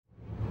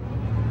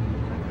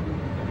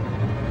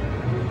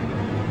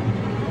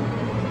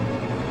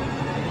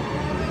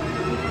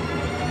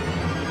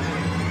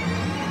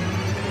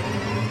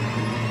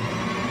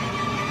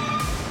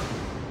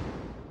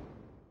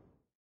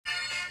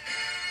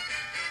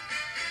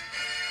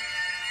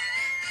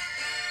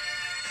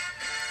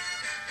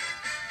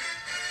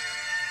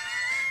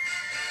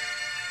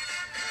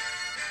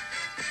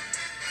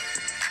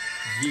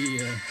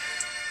Yeah,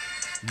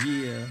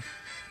 yeah,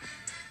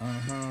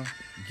 uh-huh.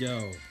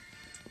 Yo,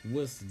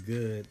 what's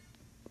good?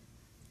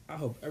 I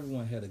hope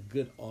everyone had a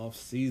good off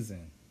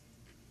season.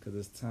 Cause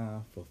it's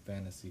time for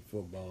fantasy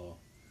football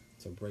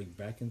to break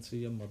back into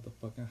your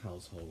motherfucking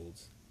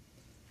households.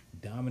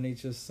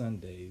 Dominate your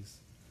Sundays,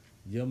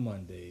 your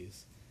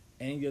Mondays,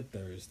 and your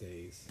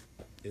Thursdays.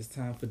 It's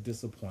time for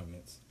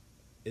disappointments.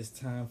 It's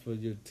time for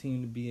your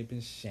team to be up in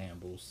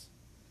shambles.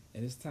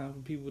 And it's time for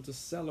people to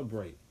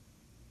celebrate.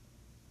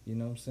 You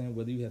know what I'm saying?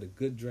 Whether you had a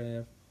good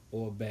draft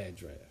or a bad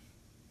draft.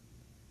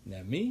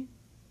 Now me,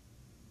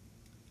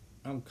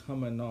 I'm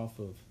coming off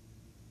of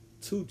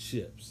 2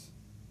 chips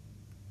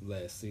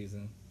last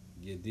season.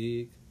 You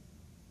dig?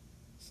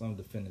 So I'm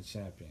defending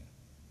champion.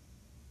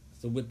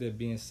 So with that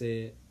being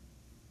said,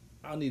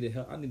 I need to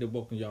help. I need to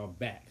welcome y'all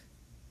back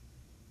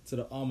to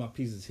the All My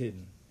Pieces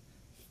Hidden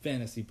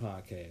Fantasy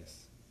Podcast.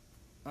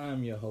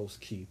 I'm your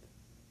host Keith,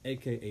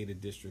 aka the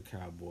District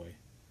Cowboy.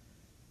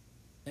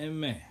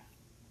 And man,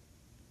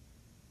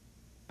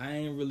 I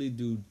ain't really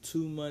do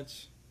too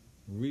much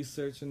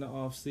research in the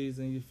off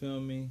season. You feel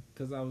me?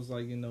 Cause I was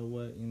like, you know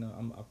what?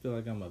 I feel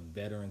like I'm a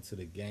veteran to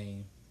the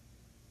game.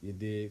 You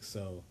dig?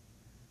 So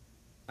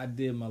I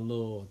did my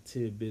little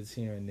tidbits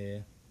here and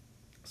there.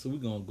 So we're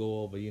gonna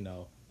go over,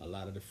 a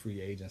lot of the free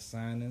agent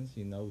signings.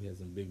 We had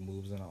some big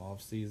moves in the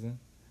off season.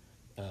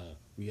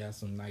 We had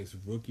some nice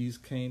rookies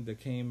came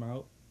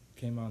out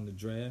in the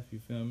draft. You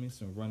feel me?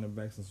 Some running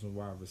backs and some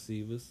wide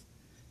receivers.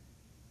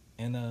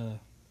 And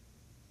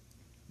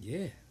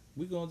yeah,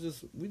 we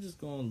just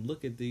gonna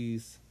look at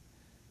these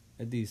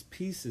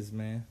pieces,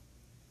 man,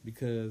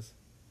 because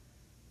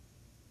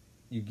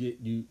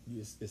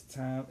it's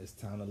time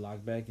to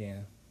lock back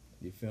in.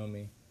 You feel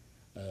me?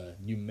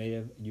 You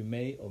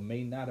may or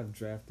may not have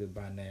drafted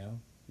by now.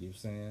 You know what I'm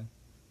saying?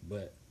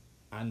 But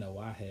I know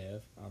I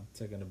have. I'm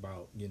talking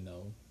about,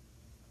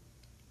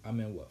 I'm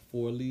in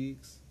 4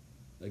 leagues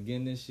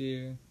again this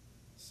year.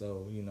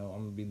 So, I'm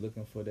gonna be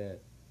looking for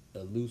that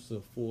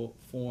elusive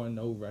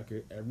 4-0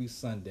 record every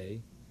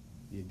Sunday.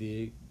 You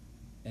dig?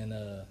 And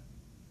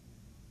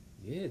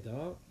yeah,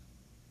 dog.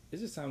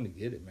 It's just time to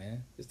get it,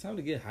 man. It's time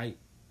to get hype.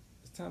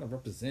 It's time to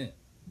represent.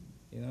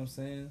 You know what I'm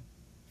saying?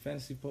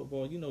 Fantasy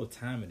football, you know what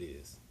time it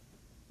is.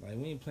 Like,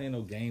 we ain't playing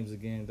no games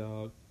again,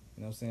 dog.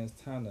 You know what I'm saying?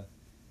 It's time to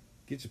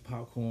get your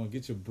popcorn,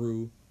 get your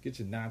brew, get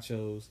your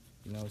nachos.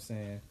 You know what I'm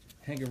saying?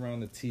 Hang around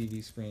the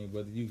TV screen,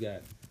 whether you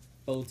got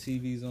 4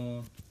 TVs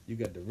on, you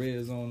got the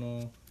Red Zone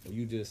on, or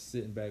you just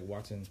sitting back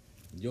watching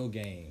your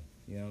game.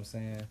 You know what I'm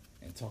saying?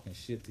 And talking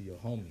shit to your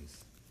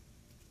homies.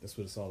 That's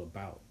what it's all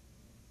about.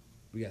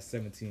 We got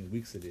 17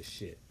 weeks of this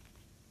shit.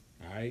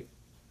 Alright?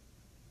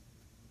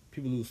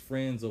 People lose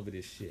friends over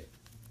this shit.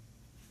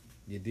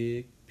 You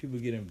dig? People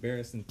get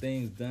embarrassing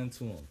things done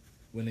to them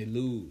when they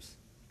lose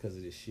because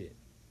of this shit.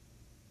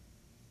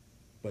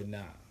 But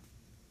nah,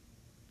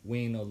 we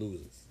ain't no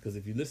losers. Because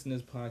if you listen to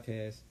this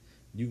podcast,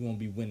 you going to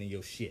be winning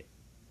your shit.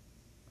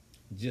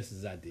 Just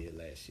as I did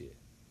last year.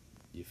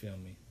 You feel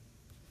me?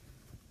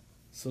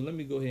 So let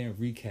me go ahead and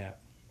recap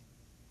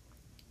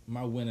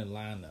my winning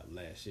lineup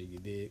last year. You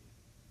dig?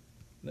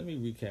 Let me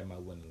recap my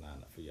winning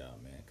lineup for y'all,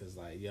 man. Because,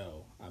 I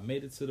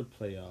made it to the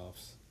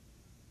playoffs.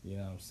 You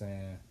know what I'm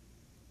saying?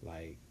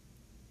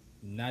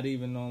 Not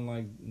even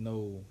on,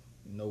 no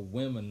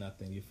whim or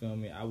nothing. You feel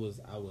me? I was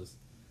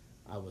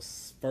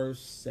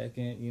first,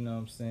 second, you know what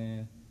I'm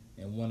saying,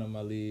 in one of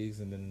my leagues.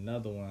 And then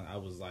another one, I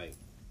was,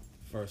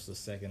 first or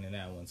second in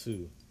that one,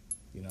 too.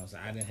 You know what I'm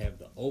saying? I didn't have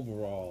the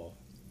overall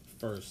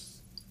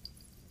first,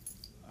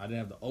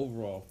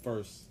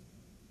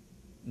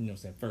 you know what I'm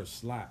saying, first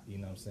slot, you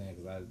know what I'm saying?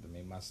 Because I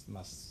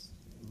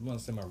want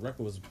to say my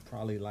record was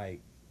probably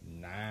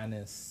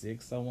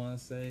 9-6, I want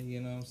to say,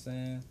 you know what I'm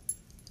saying?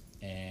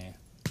 And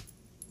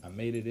I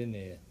made it in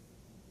there,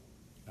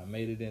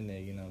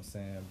 you know what I'm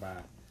saying,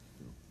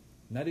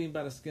 not even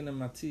by the skin of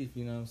my teeth,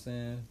 you know what I'm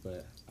saying?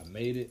 But I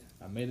made it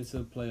to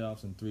the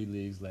playoffs in 3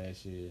 leagues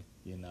last year,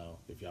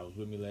 If y'all was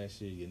with me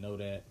last year, you know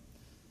that.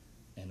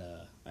 And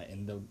I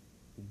ended up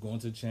going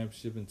to the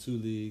championship in 2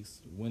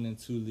 leagues, winning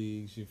 2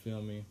 leagues, you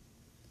feel me?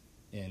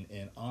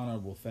 In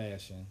honorable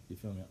fashion, you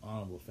feel me?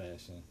 Honorable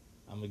fashion.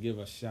 I'm going to give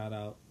a shout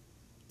out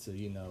to,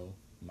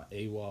 my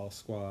AWOL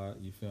squad,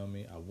 you feel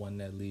me? I won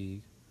that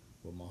league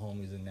with my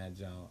homies in that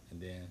joint. And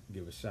then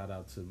give a shout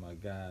out to my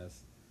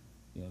guys,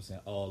 you know what I'm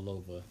saying, all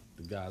over,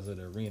 the guys of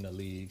the Arena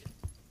League.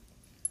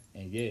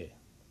 And yeah.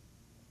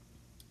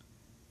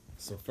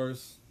 So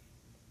first,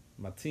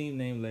 my team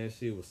name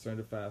last year was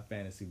Certified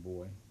Fantasy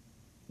Boy.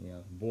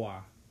 Boy.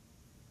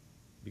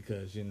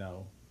 Because,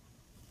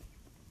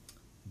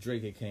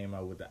 Drake had came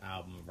out with the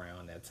album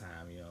around that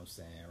time, you know what I'm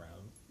saying?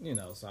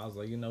 So I was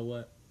like, you know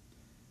what?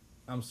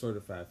 I'm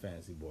Certified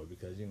Fantasy Boy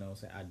because, you know what I'm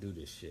saying, I do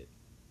this shit.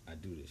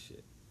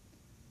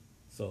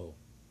 So,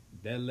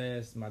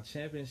 my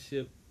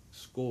championship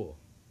score,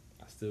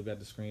 I still got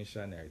the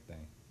screenshot and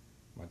everything.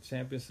 My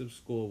championship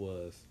score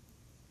was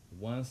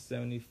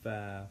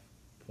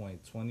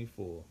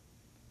 175.24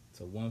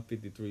 to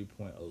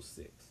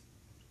 153.06.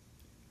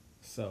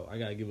 So I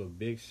gotta give a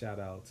big shout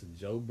out to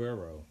Joe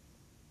Burrow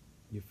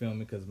You feel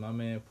me? Because my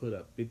man put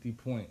up 50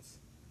 points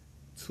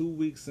 2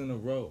 weeks in a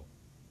row.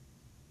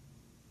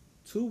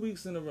 2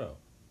 weeks in a row.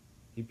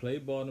 He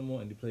played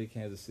Baltimore and he played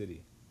Kansas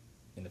City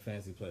in the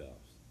fantasy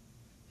playoffs.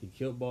 He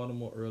killed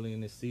Baltimore early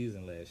in the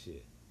season last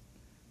year.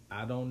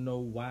 I don't know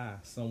why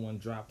someone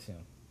dropped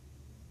him,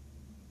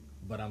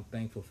 but I'm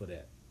thankful for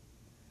that.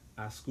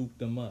 I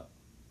scooped him up.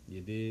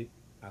 You dig?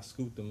 I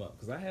scooped him up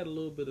because I had a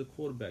little bit of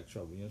quarterback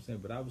trouble. You know what I'm saying?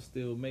 But I was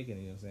still making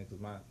it. You know what I'm saying?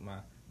 Because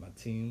my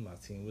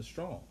team was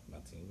strong. My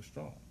team was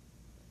strong.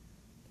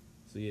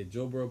 So yeah,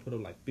 Joe Burrow put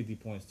up like 50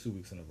 points 2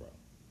 weeks in a row.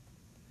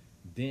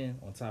 Then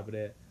on top of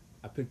that,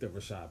 I picked up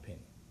Rashad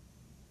Penny.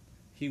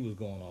 He was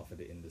going off at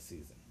the end of the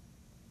season.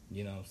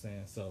 You know what I'm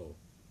saying? So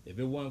if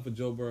it wasn't for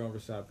Joe Burrow and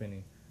Rashad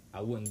Penny,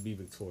 I wouldn't be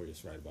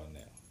victorious right about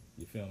now.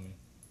 You feel me?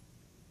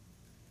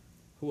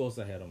 Who else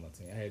I had on my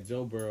team? I had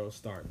Joe Burrow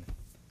starting.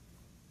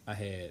 I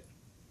had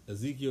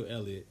Ezekiel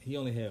Elliott. He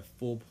only had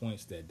 4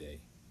 points that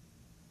day.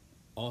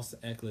 Austin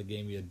Eckler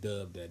gave me a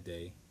dub that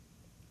day.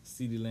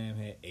 CeeDee Lamb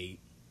had 8.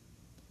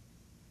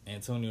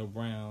 Antonio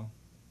Brown,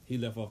 he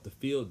left off the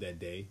field that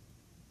day,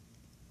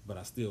 but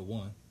I still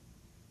won.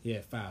 He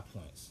had 5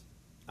 points.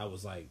 I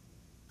was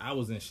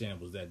in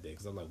shambles that day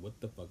because I'm like, what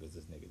the fuck is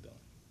this nigga doing?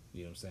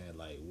 You know what I'm saying?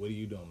 Like, what are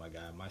you doing, my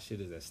guy? My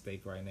shit is at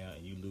stake right now,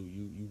 and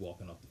you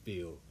walking off the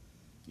field.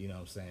 You know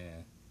what I'm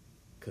saying?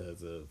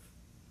 Because of,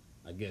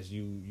 I guess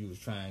you was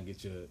trying to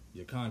get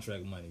your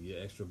contract money, your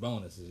extra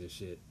bonuses and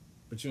shit.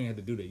 But you ain't have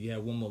to do that. You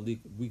had one more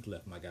week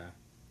left, my guy.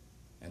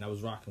 And I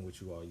was rocking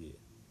with you all year.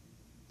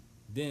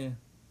 Then,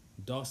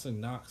 Dawson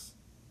Knox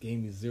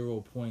gave me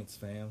 0 points,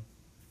 fam.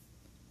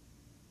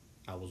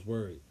 I was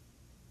worried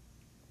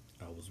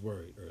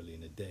early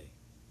in the day.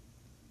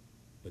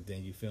 But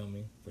then, you feel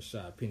me?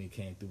 Rashad Penny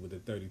came through with a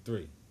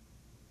 33.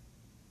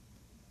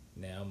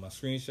 Now, my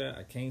screenshot,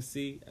 I can't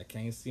see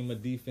my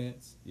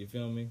defense. You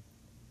feel me?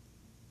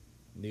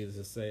 Needless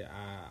to say,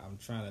 I'm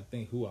trying to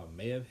think who I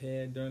may have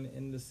had during the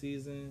end of the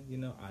season. You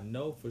know, I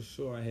know for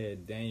sure I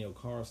had Daniel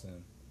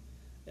Carson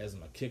as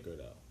my kicker,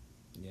 though.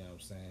 You know what I'm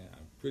saying?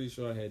 I'm pretty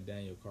sure I had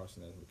Daniel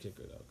Carson as my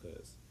kicker, though,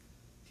 because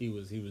he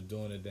was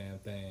doing the damn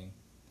thing.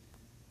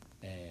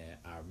 And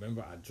I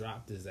remember I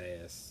dropped his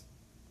ass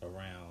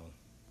around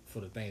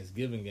for the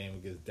Thanksgiving game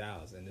against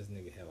Dallas, and this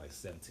nigga had like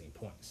 17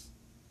 points.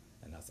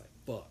 And I was like,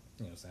 fuck.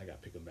 You know what I'm saying? I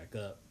got to pick him back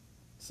up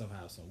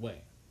somehow, some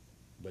way.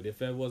 But if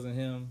that wasn't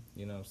him,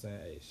 you know what I'm saying?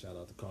 Hey, shout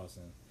out to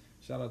Carson.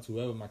 Shout out to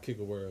whoever my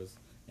kicker was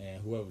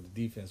and whoever the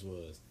defense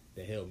was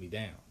that held me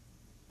down.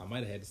 I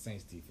might have had the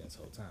Saints defense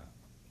the whole time.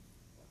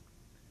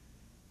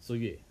 So,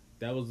 yeah,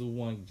 that was the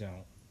one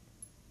jump.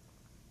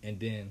 And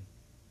then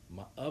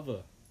my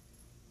other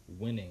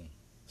winning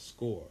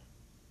score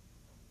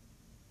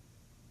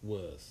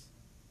was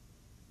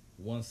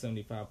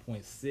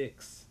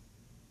 175.6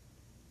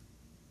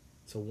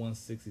 to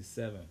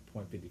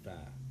 167.55.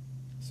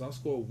 So I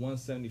scored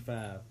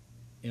 175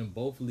 in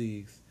both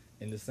leagues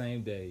in the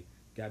same day.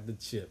 Got the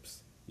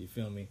chips. You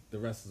feel me? The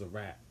rest is a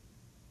wrap.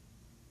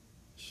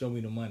 Show me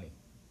the money.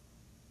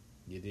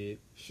 You did?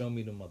 Show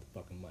me the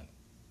motherfucking money.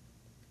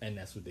 And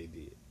that's what they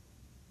did.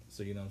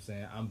 So you know what I'm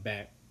saying? I'm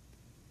back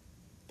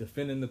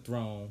defending the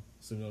throne.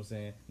 So you know what I'm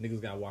saying?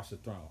 Niggas gotta watch the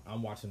throne.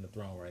 I'm watching the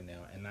throne right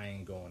now, and I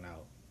ain't going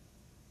out.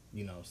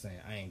 You know what I'm saying?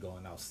 I ain't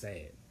going out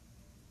sad.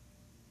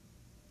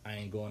 I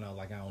ain't going out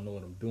like I don't know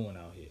what I'm doing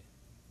out here.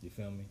 You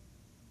feel me?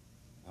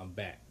 I'm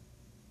back.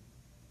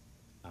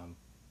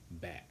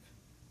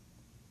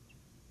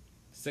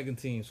 Second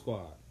team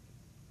squad.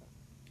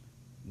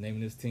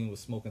 Naming this team was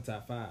Smoking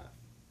Top 5.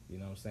 You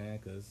know what I'm saying?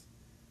 Because,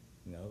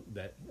 you know,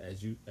 that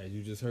as you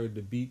just heard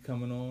the beat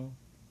coming on,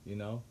 you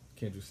know,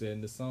 Kendrick said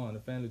in the song, The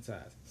Family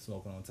Ties,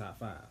 smoking on Top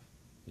 5.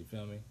 You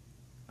feel me?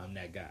 I'm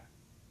that guy.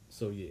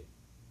 So, yeah,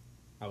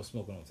 I was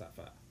smoking on Top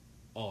 5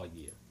 all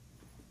year.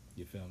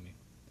 You feel me?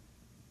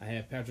 I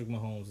had Patrick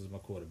Mahomes as my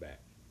quarterback.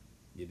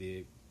 You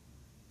dig?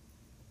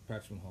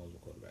 Patrick Mahomes, my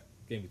quarterback.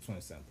 Gave me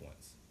 27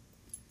 points.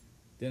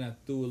 Then I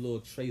threw a little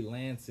Trey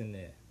Lance in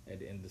there at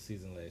the end of the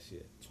season last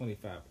year.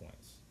 25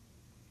 points.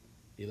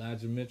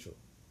 Elijah Mitchell,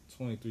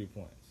 23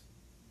 points.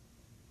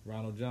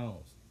 Ronald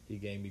Jones, he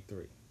gave me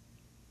 3.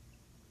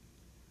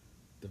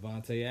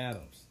 Devontae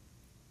Adams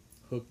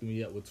hooked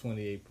me up with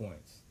 28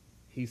 points.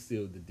 He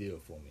sealed the deal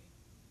for me.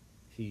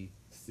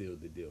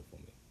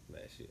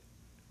 Last year.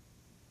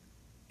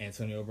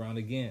 Antonio Brown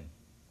again,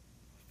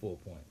 4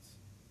 points.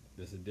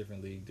 This is a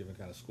different league, different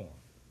kind of scoring.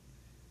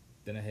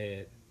 Then I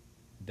had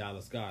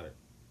Dallas Goedert.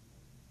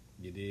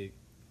 You dig?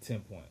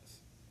 10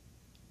 points.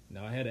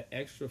 Now I had an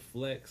extra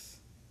flex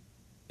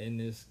in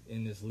this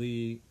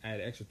league. I had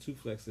an extra 2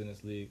 flex in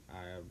this league.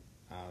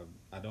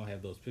 I don't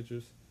have those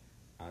pictures.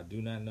 I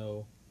do not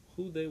know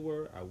who they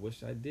were. I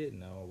wish I did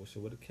know. I wish I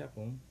would have kept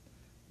them.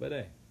 But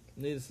hey,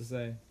 needless to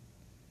say,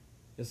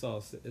 it's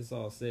all said.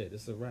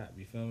 It's a wrap.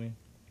 You feel me?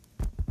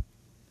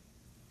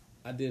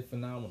 I did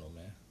phenomenal,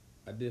 man.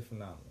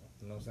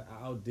 You know what I'm saying?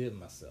 I outdid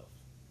myself,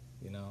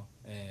 you know,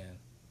 and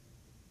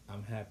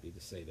I'm happy to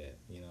say that,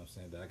 you know what I'm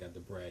saying, that I got the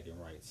bragging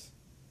rights,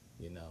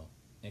 you know,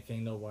 and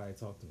can't nobody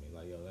talk to me.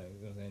 Like, yo, like,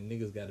 you know what I'm saying?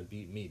 Niggas gotta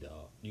beat me,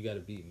 dog. You gotta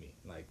beat me.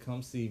 Like,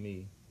 come see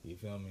me. You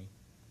feel me?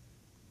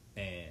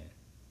 And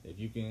if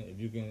you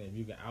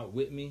can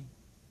outwit me,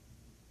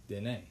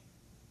 then hey,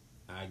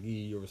 I give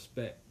you your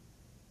respect.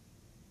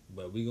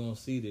 But we gonna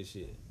see this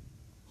shit.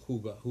 Who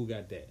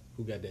got that?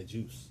 Who got that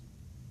juice?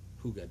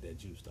 Who got that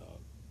juice, dog?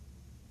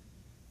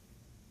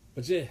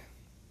 But yeah,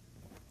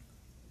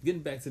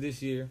 getting back to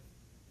this year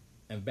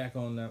and back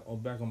on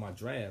my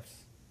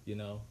drafts. You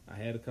know, I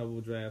had a couple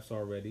of drafts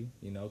already.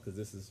 You know, because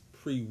this is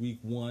pre-week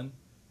 1.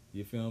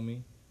 You feel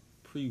me?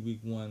 Pre-week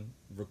 1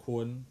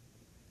 recording,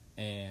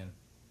 and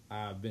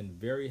I've been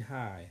very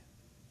high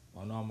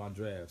on all my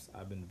drafts.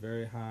 I've been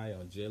very high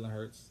on Jalen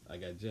Hurts. I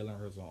got Jalen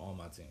Hurts on all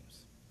my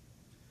teams.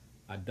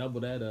 I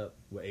doubled that up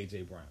with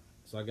A.J. Brown.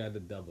 So I got the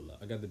double up.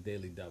 I got the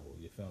daily double.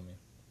 You feel me?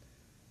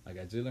 I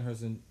got Jalen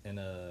Hurts and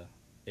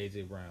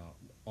A.J. Brown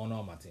on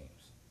all my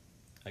teams.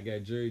 I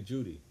got Jerry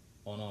Jeudy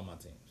on all my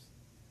teams.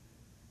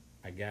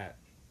 I got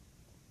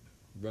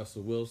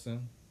Russell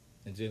Wilson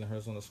and Jalen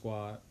Hurts on the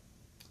squad.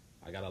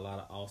 I got a lot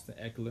of Austin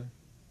Eckler.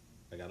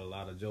 I got a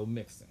lot of Joe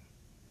Mixon.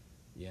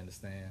 You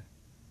understand?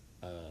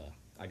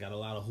 I got a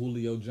lot of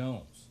Julio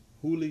Jones.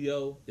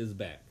 Julio is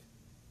back.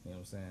 You know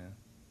what I'm saying?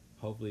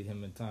 Hopefully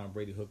him and Tom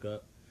Brady hook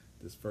up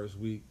this first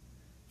week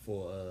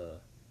for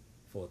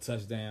a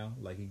touchdown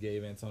like he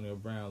gave Antonio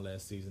Brown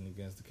last season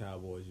against the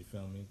Cowboys. You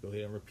feel me? Go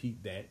ahead and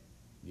repeat that.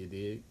 You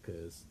did?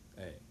 Because,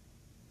 hey,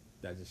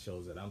 that just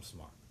shows that I'm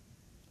smart.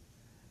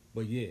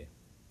 But yeah,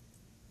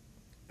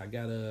 I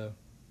got a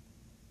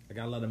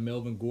lot of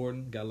Melvin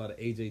Gordon, got a lot of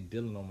A.J.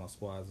 Dillon on my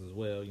squads as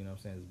well. You know what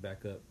I'm saying? His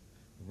backup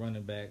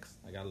running backs.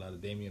 I got a lot of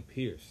Dameon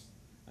Pierce.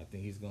 I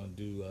think he's going to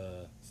do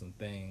some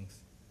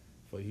things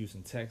for the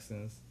Houston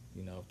Texans,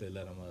 you know, if they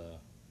let him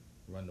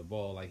run the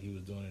ball like he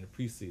was doing in the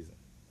preseason.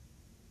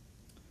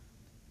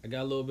 I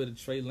got a little bit of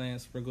Trey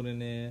Lance sprinkled in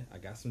there. I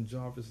got some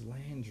Jarvis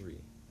Landry.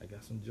 You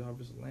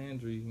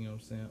know what I'm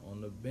saying,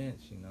 on the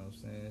bench, you know what I'm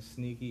saying,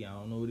 sneaky. I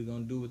don't know what he's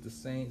going to do with the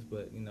Saints,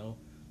 but, you know,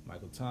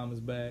 Michael Thomas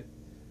back,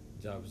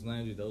 Jarvis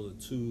Landry, those are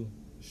two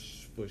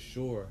for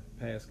sure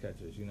pass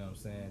catchers, you know what I'm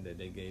saying, that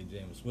they gave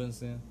Jameis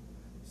Winston.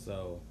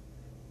 So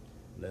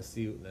let's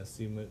see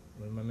what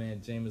my man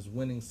Jameis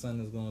Winning's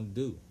son is going to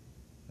do.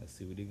 Let's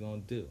see what he's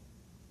going to do.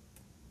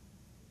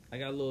 I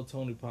got a little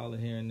Tony Pollard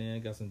here and there,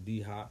 got some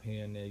D-Hop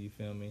here and there, you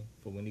feel me,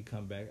 for when he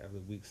come back after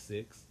week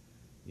 6,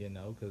 you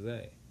know, because,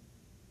 hey,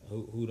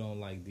 who don't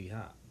like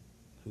D-Hop?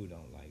 Who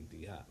don't like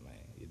D-Hop, man?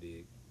 You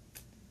dig?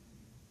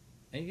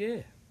 And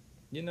yeah,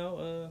 you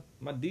know,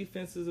 my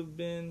defenses have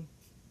been,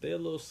 they're a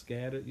little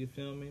scattered, you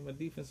feel me? My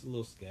defense is a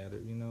little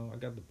scattered, you know. I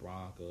got the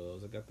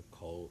Broncos, I got the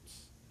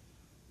Colts.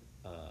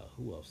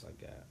 Who else I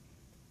got?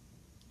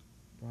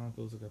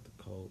 Broncos, I got the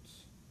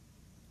Colts.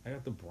 I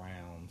got the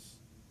Browns.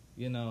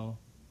 You know,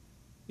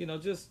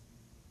 just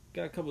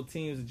got a couple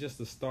teams just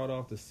to start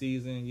off the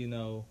season, you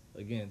know,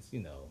 against, you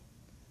know,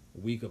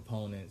 weak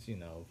opponents, you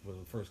know, for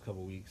the first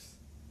couple weeks.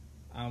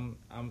 I'm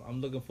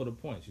looking for the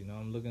points, you know.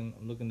 I'm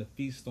looking to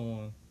feast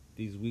on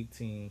these weak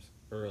teams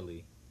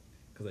early,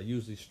 because I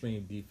usually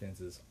stream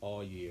defenses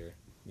all year,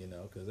 you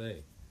know, because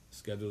hey,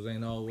 schedules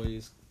ain't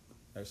always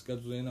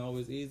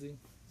easy.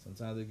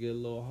 Sometimes they get a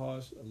little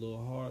harsh, a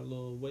little hard, a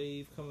little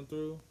wave coming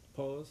through.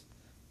 Pause.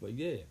 But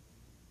yeah,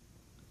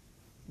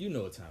 you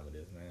know what time it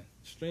is, man.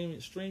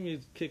 Stream your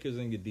kickers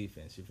and your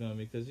defense. You feel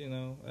me? Because, you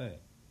know, hey,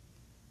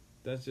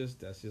 that's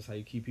just how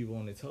you keep people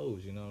on their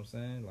toes. You know what I'm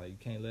saying? Like, you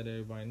can't let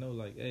everybody know,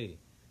 like, hey,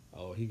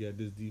 oh, he got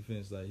this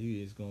defense, like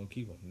he is gonna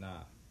keep him.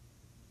 Nah.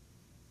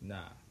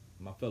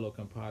 My fellow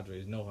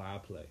compadres know how I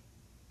play.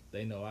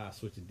 They know I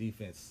switch the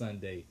defense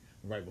Sunday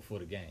right before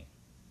the game.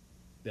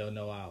 They'll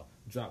know I'll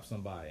drop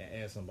somebody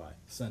and add somebody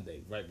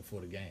Sunday right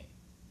before the game.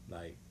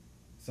 Like,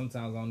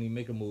 sometimes I don't even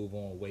make a move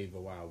on waiver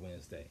wire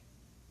Wednesday.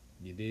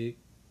 You dig?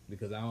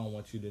 Because I don't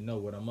want you to know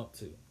what I'm up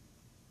to.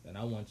 And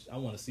I want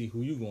to see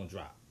who you gonna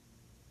drop.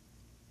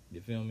 You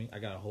feel me? I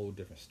got a whole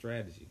different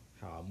strategy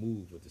how I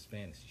move with this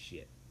fantasy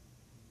shit.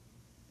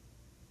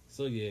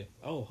 So yeah.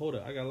 Oh, hold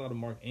up. I got a lot of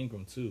Mark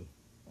Ingram too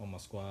on my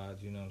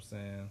squad, you know what I'm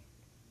saying?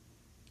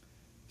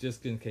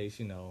 Just in case,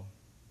 you know,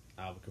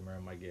 Alvin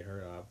Kamara might get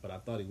hurt, but I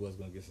thought he was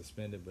going to get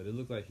suspended, but it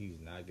looks like he's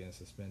not getting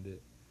suspended.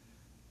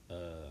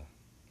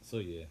 So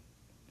yeah,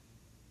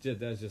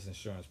 that's just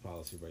insurance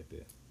policy right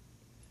there.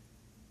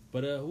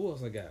 But who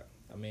else I got?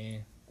 I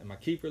mean, in my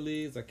keeper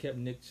leagues, I kept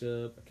Nick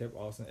Chubb, I kept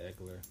Austin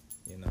Eckler,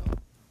 you know,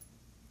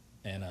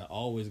 and I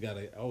always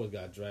gotta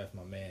draft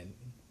my man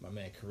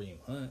Kareem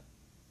Hunt.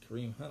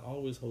 Kareem Hunt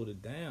always hold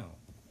it down.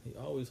 He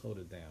always hold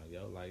it down,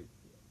 yo. Like,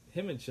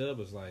 him and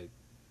Chubb is like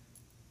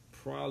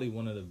probably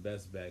one of the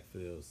best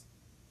backfields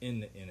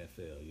in the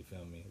NFL, you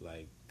feel me?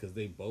 Like, because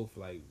they both,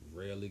 like,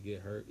 rarely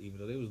get hurt, even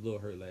though they was a little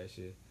hurt last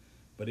year.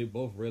 But they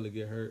both rarely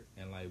get hurt,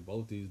 and, like,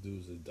 both these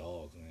dudes are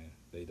dogs, man.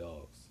 They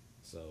dogs.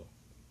 So,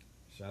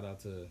 shout out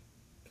to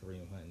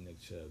Kareem Hunt and Nick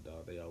Chubb,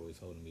 dog. They always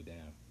holding me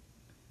down.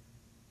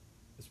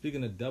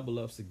 Speaking of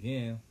double-ups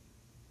again,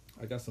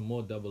 I got some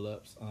more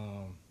double-ups.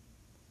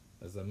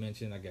 As I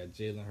mentioned, I got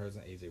Jalen Hurts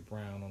and A.J.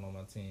 Brown on all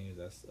my teams.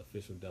 That's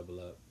official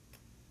double-up.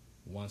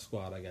 One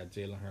squad, I got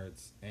Jalen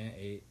Hurts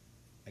I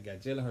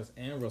got Jalen Hurts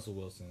and Russell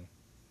Wilson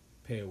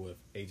paired with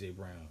AJ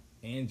Brown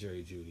and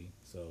Jerry Jeudy.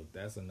 So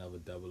that's another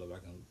double up. I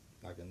can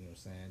you know what I'm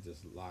saying,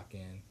 just lock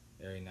in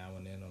every now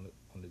and then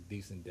on a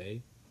decent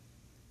day.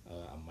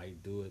 I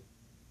might do it.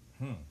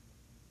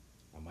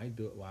 I might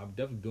do it. Well, I'm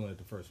definitely doing it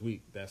the first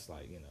week. That's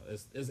like,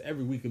 it's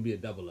every week can be a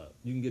double up.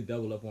 You can get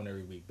double up on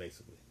every week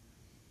basically.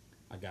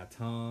 I got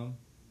Tom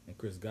and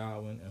Chris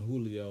Godwin and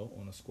Julio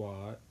on the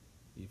squad.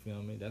 You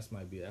feel me? That's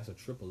a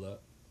triple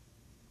up.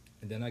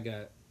 And then I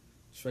got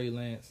Trey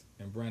Lance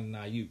and Brandon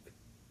Ayuk,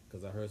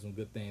 because I heard some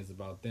good things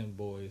about them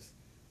boys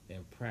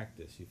in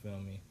practice. You feel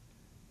me?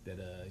 That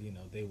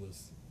they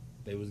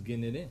was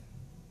getting it in.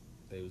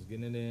 They was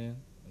getting it in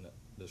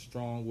the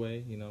strong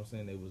way. You know what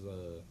I'm saying?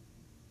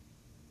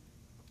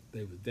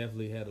 They was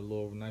definitely had a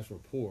little nice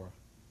rapport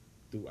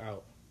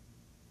throughout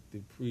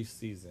the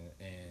preseason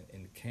and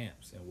in the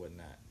camps and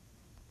whatnot.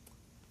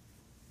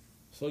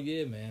 So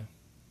yeah, man,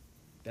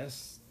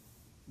 that's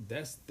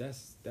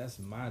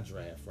my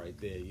draft right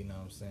there. You know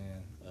what I'm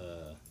saying?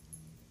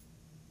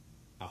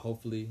 I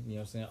hopefully, you know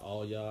what I'm saying,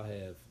 all y'all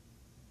have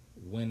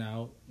went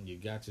out and you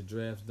got your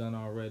drafts done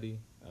already.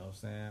 You know what I'm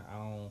saying?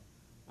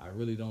 I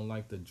really don't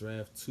like the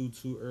draft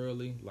too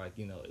early. Like,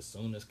 as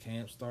soon as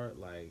camp start,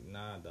 like,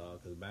 nah,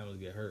 dog, because Bama's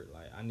get hurt.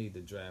 Like, I need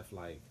the draft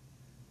like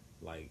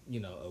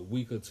a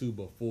week or two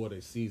before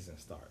the season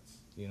starts.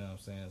 You know what I'm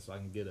saying? So I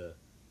can get a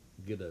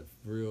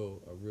real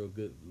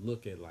good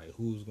look at like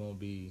who's gonna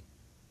be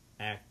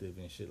active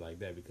and shit like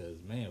that. Because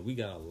man, we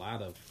got a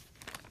lot of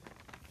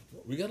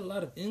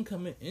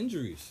incoming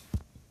injuries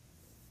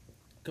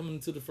coming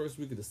into the first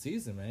week of the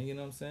season, man. You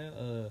know what I'm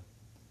saying?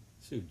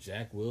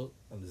 Zach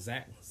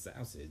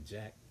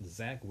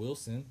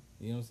Wilson.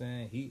 You know what I'm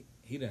saying?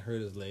 He done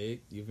hurt his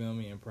leg. You feel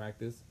me? In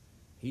practice,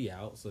 he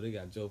out. So they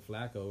got Joe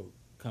Flacco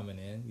coming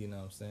in. You know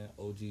what I'm saying?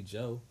 OG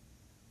Joe,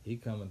 he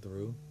coming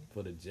through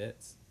for the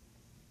Jets.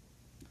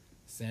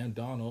 Sam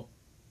Darnold,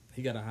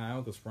 he got a high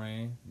ankle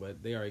sprain,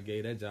 but they already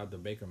gave that job to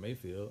Baker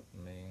Mayfield.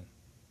 I mean,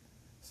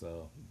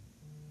 so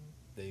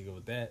there you go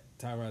with that.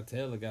 Tyrod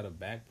Taylor got a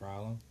back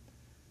problem.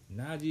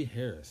 Najee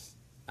Harris,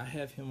 I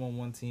have him on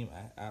one team.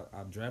 I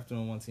drafted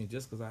him on one team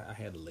just because I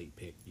had a late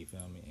pick. You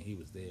feel me? And he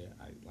was there.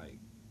 I like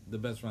the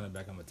best running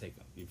back. I'm gonna take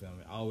him. You feel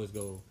me? I always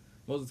go.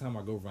 Most of the time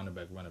I go running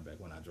back when I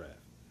draft,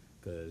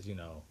 because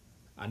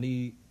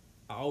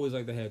I always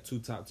like to have 2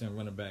 top 10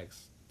 running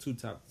backs, 2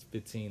 top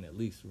 15 at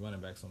least running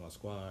backs on my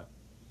squad.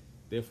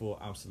 Therefore,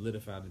 I'm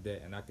solidified to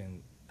that, and I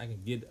can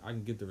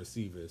get the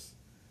receivers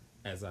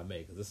as I may,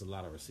 because there's a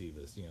lot of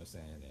receivers. You know what I'm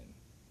saying? And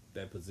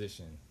that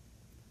position,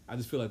 I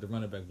just feel like the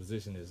running back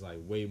position is like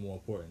way more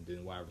important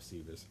than wide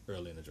receivers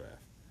early in the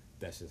draft.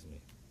 That's just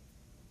me.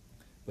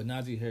 But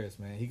Najee Harris,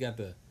 man, he got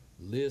the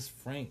Liz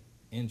Frank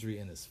injury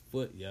in his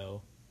foot,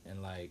 yo,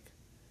 and like,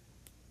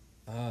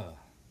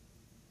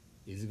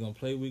 is he gonna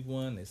play week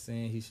 1? They're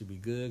saying he should be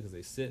good because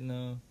they sitting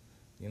him.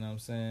 You know what I'm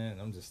saying?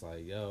 I'm just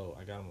like, yo,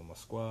 I got him on my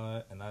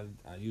squad, and I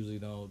usually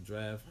don't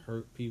draft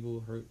hurt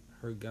people,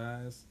 hurt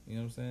guys. You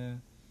know what I'm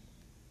saying?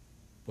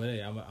 But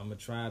hey, I'm gonna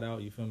try it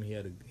out. You feel me? He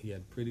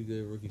had a pretty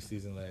good rookie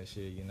season last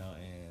year, and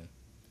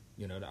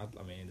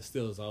I mean the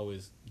Steelers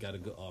always got a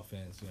good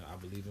offense. I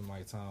believe in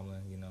Mike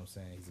Tomlin. You know what I'm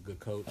saying? He's a good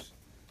coach.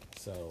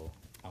 So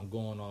I'm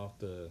going off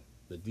the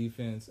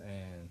defense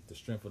and the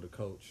strength of the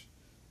coach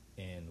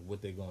and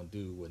what they're gonna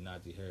do with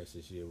Najee Harris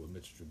this year with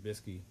Mitchell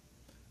Trubisky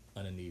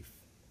underneath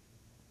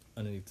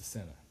the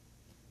center.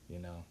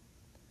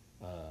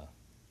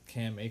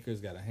 Cam Akers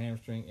got a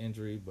hamstring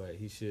injury, but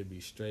he should be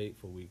straight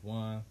for week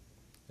 1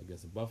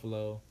 against the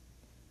Buffalo.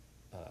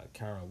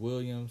 Kyron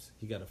Williams,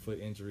 he got a foot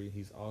injury.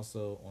 He's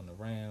also on the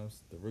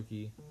Rams, the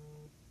rookie.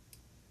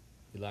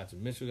 Elijah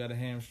Mitchell got a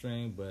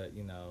hamstring, but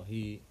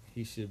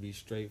he should be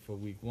straight for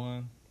week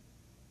 1.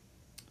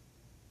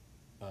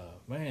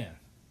 Man,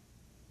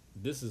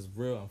 this is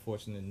real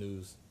unfortunate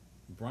news.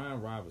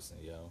 Brian Robinson,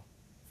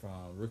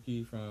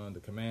 rookie from the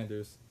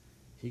Commanders,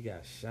 he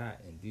got shot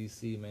in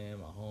D.C., man,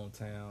 my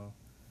hometown.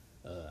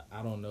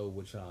 I don't know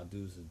what y'all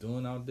dudes are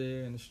doing out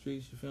there in the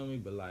streets, you feel me?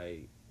 But,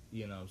 like,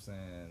 you know what I'm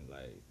saying?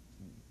 Like,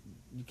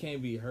 you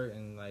can't be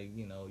hurting, like,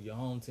 your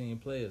home team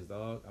players,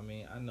 dog. I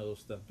mean, I know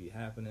stuff be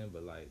happening,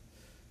 but, like,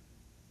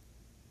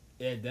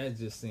 that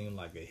just seemed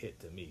like a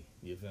hit to me,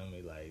 you feel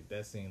me? Like,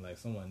 that seemed like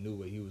someone knew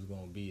where he was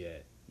going to be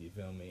at, you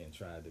feel me, and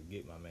tried to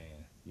get my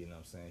man, you know what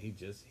I'm saying? He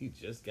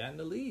just got in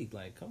the league.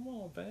 Like, come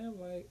on, fam.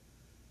 Like,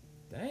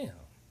 damn.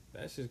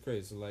 That's just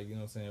crazy. So, like, you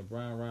know what I'm saying?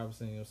 Brian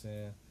Robinson, you know what I'm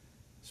saying?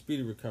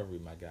 Speedy recovery,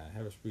 my guy.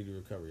 Have a speedy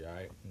recovery, all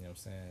right? You know what I'm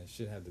saying?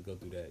 Shouldn't have to go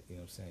through that, you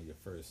know what I'm saying, your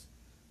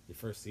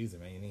first season,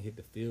 man. You didn't hit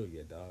the field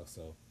yet, dog.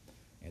 So,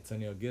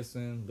 Antonio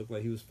Gibson looked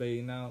like he was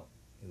fading out.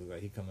 He looked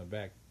like he coming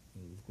back.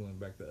 He was going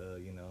back to,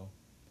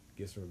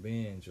 get some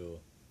revenge or,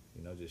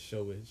 just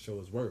show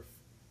his worth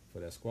for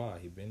that squad.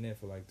 He been there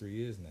for like 3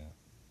 years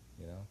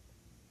now,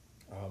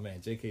 Oh,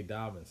 man, J.K.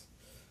 Dobbins.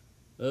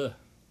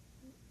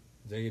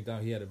 J.K.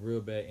 Dobbins, he had a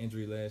real bad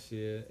injury last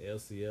year.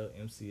 LCL,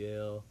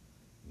 MCL,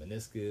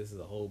 meniscus,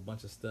 a whole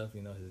bunch of stuff.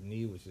 His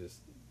knee was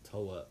just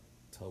toe up.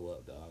 toe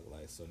up, dog.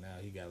 Like, so now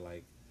he got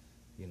like,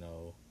 you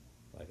know,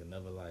 like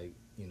another like,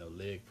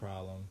 leg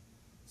problem.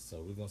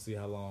 So we're gonna see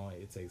how long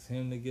it takes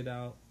him to get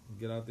out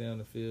there on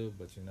the field.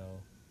 But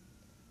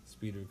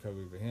speed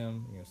recovery for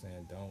him. You know what I'm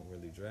saying? Don't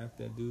really draft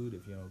that dude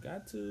if you don't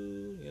got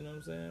to. You know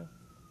what I'm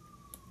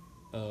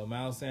saying?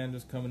 Miles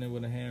Sanders coming in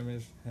with a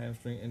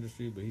hamstring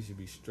injury, but he should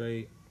be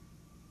straight.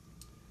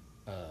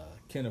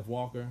 Kenneth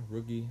Walker,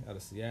 rookie out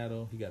of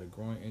Seattle, he got a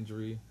groin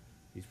injury.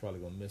 He's probably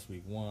gonna miss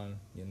week 1.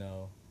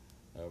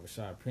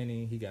 Rashad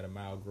Penny, he got a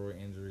mild groin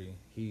injury.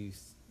 He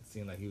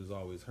seemed like he was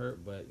always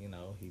hurt, but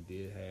he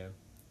did have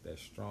that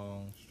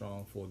strong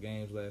 4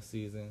 games last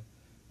season.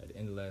 At the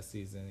end of last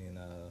season, and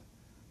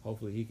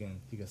hopefully he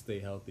can stay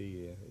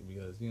healthy,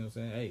 because what I'm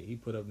saying. Hey, he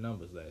put up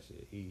numbers last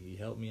year. He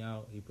helped me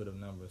out. He put up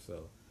numbers,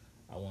 so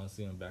I want to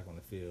see him back on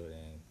the field.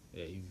 And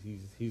yeah,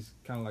 he's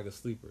kind of like a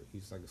sleeper.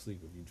 He's like a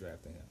sleeper if you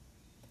drafted him.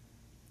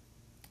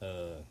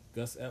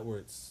 Gus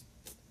Edwards,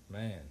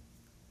 man,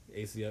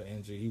 ACL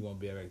injury. He won't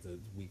be back to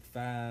week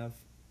 5.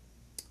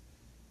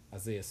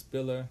 Isaiah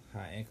Spiller,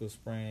 high ankle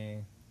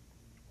sprain.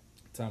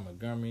 Tom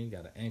Montgomery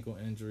got an ankle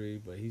injury,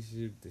 but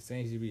they're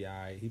saying he should be all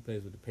right. He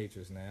plays with the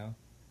Patriots now.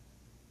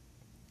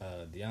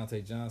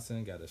 Deontay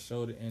Johnson got a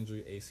shoulder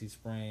injury, AC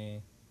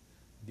sprain.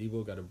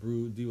 Debo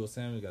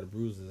Samuel got a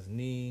bruise in his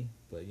knee,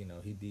 but he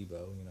Debo,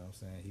 you know what I'm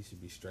saying? He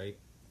should be straight.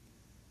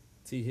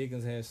 T.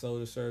 Higgins had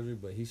shoulder surgery,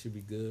 but he should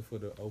be good for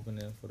the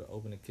opening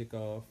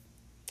kickoff.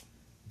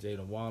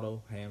 Jalen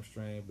Waddle,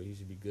 hamstring, but he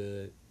should be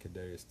good.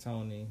 Kadarius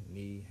Toney,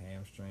 knee,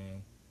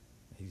 hamstring,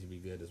 he should be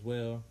good as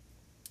well.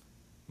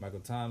 Michael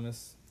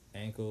Thomas,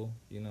 ankle,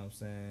 you know what I'm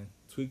saying?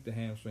 Tweaked the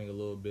hamstring a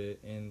little bit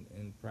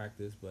in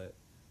practice, but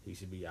he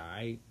should be all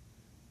right.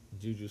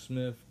 Juju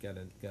Smith got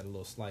a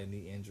little slight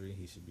knee injury.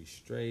 He should be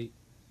straight.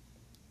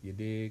 You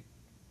dig?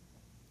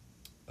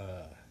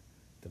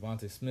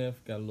 Devontae Smith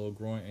got a little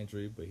groin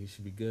injury, but he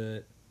should be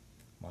good.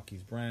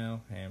 Marquise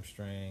Brown,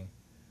 hamstring.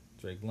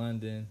 Drake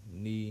London,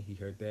 knee. He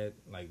hurt that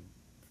like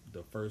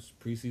the first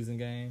preseason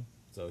game.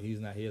 So he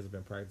hasn't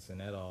been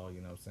practicing at all,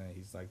 you know what I'm saying?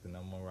 He's like the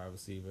number 1 wide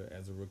receiver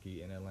as a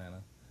rookie in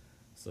Atlanta.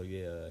 So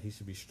yeah, he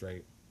should be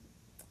straight.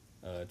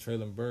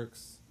 Traylon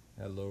Burks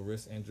had a little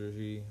wrist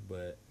injury,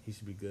 but he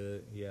should be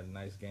good. He had a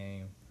nice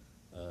game.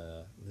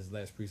 His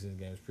last preseason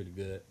game was pretty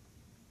good.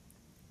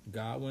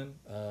 Godwin,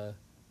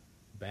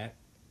 back.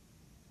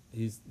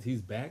 He's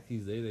back.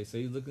 He's there. They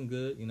say he's looking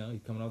good.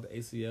 He's coming off the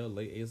ACL,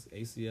 late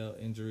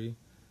ACL injury.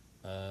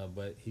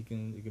 But he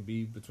can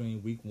be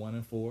between week 1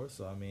 and 4.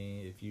 So I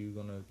mean, if you're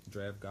gonna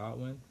draft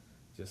Godwin,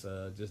 just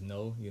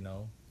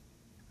know,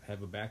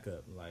 have a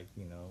backup. Like,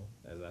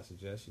 as I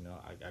suggest,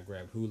 I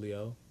grabbed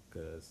Julio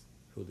because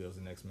Julio's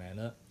the next man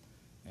up,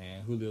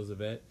 and Julio's a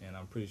vet, and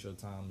I'm pretty sure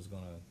Tom is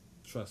gonna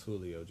trust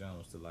Julio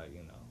Jones to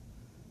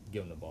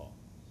give him the ball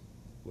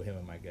with him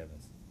and Mike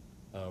Evans.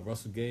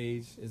 Russell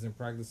Gage isn't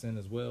practicing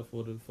as well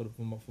for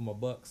my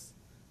Bucks.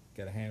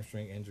 Got a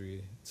hamstring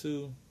injury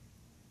too.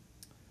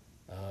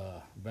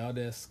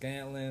 Valdez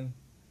Scantling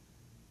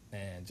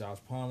and Josh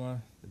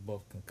Palmer, they're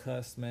both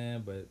concussed,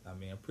 man. But I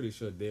mean, I'm pretty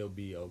sure they'll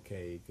be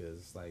okay because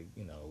it's like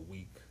a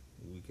week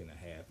and a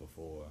half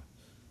before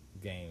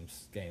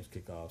games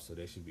kick off, so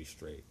they should be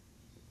straight.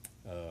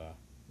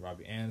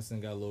 Robbie Anderson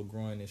got a little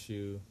groin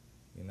issue,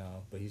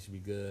 but he should be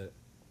good.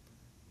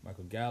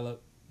 Michael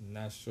Gallup,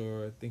 not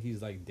sure. I think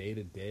he's like day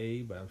to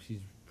day, but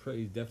he's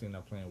definitely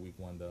not playing week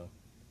 1 though.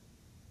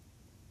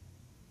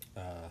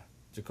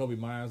 Jacoby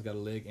Myers got a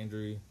leg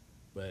injury,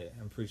 but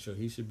I'm pretty sure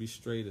he should be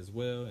straight as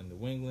well in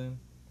New England.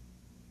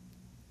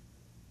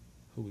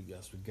 Who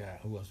else we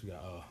got?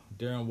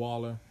 Darren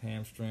Waller,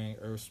 hamstring.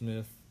 Irv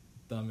Smith,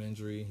 thumb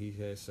injury. He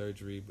had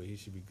surgery, but he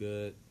should be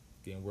good.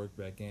 Getting work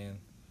back in.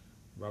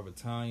 Robert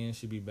Tonyan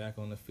should be back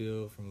on the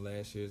field from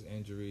last year's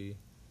injury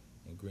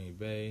in Green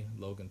Bay.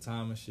 Logan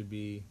Thomas should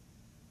be,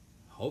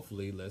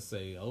 hopefully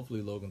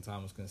Logan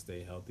Thomas can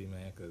stay healthy,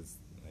 man, because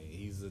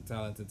he's a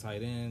talented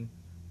tight end,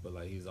 but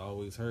he's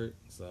always hurt.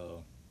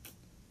 So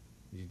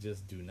you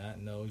just do not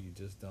know. You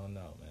just don't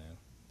know, man.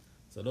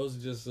 So those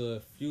are just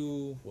a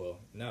few, well,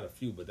 not a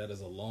few, but that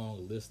is a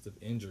long list of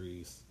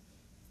injuries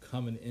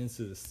coming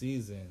into the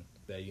season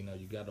that,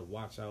 you got to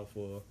watch out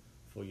for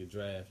your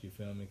draft, you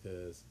feel me?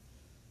 Because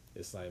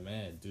it's like,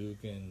 man, dude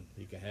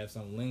he can have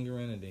something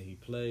lingering, and then he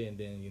play, and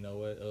then,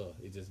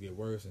 it just get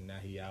worse, and now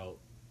he out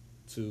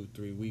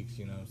 2-3 weeks,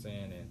 you know what I'm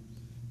saying? And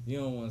you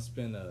don't want to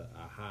spend a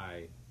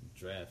high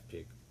draft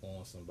pick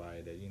on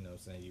somebody that,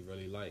 you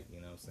really like, you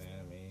know what I'm saying?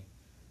 I mean,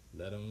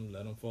 let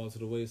them fall to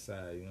the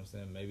wayside, you know what I'm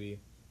saying? Maybe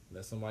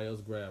let somebody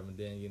else grab them, and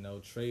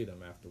then, trade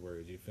them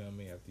afterwards, you feel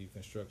me? After you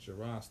construct your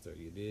roster,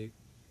 you dig?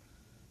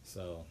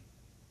 So,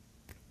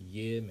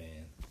 yeah,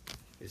 man.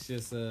 It's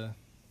just,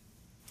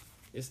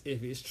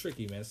 it's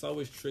tricky, man. It's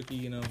always tricky,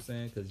 you know what I'm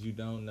saying? Because you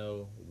don't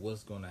know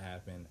what's going to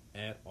happen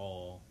at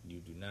all. You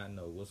do not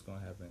know what's going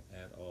to happen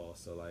at all.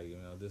 So,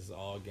 this is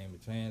all game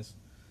of chance.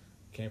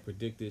 Can't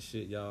predict this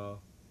shit, y'all.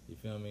 You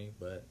feel me?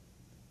 But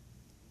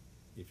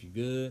if you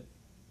good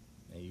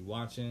and you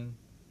watching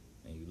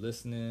and you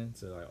listening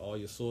to all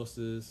your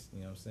sources,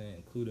 you know what I'm saying,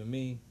 including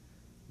me,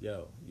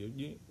 yo,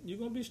 you're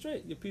gonna be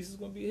straight. Your piece is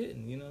gonna be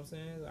hitting. You know what I'm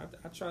saying?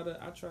 I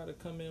try to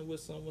come in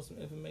with some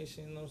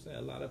information. You know what I'm saying?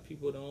 A lot of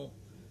people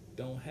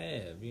don't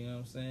have. You know what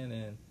I'm saying?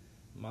 And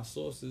my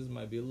sources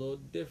might be a little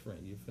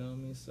different. You feel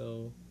me?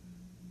 So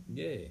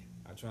yeah,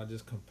 I try to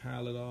just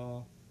compile it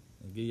all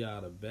and give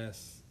y'all the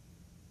best.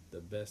 You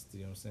know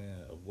what I'm saying,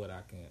 of what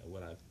I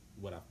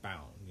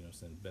found. You know what I'm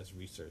saying? The best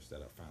research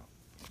that I found.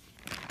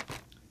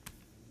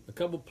 A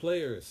couple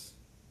players,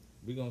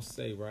 we gonna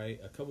say, right?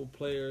 A couple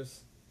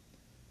players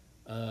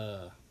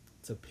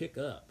to pick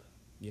up,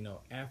 you know,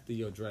 after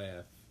your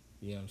draft,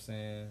 you know what I'm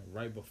saying,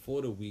 right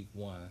before the week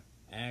 1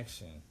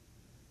 action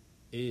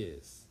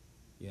is,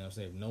 you know what I'm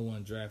saying, if no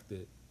one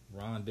drafted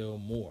Rondale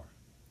Moore,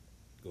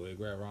 go ahead and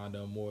grab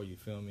Rondale Moore, you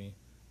feel me?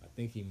 I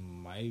think he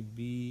might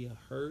be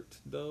hurt,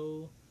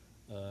 though.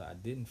 I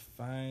didn't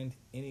find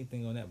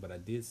anything on that, but I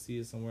did see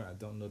it somewhere. I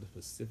don't know the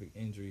specific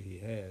injury he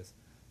has,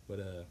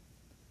 but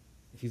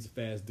he's a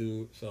fast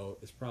dude, so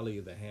it's probably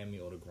the hammy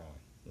or the groin.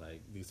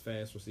 Like, these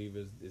fast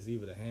receivers, it's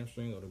either the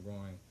hamstring or the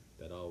groin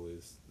that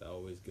always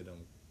get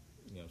them,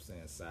 you know what I'm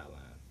saying,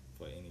 sideline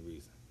for any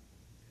reason.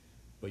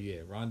 But yeah,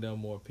 Rondale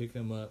Moore, pick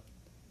him up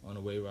on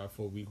the waiver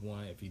for week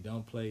 1. If he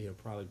don't play, he'll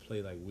probably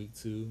play like week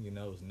 2. You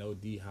know, it's no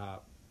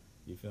D-Hop.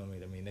 You feel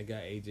me? I mean, they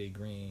got A.J.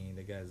 Green,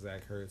 they got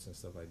Zach Ertz and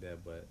stuff like that,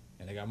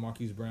 and they got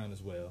Marquise Brown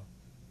as well,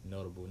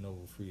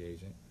 notable free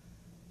agent.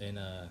 And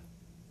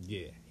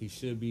yeah, he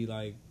should be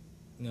like,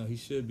 you know, he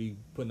should be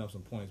putting up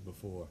some points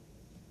before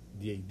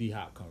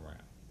D-Hop come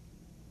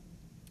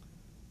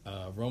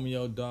around.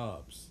 Romeo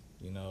Doubs,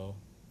 you know,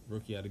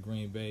 rookie out of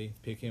Green Bay,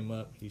 pick him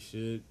up. He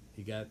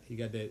got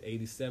that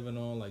 87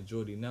 on like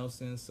Jordy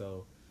Nelson,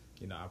 so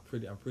you know,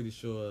 I'm pretty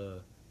sure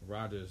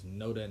Rodgers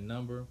know that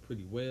number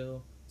pretty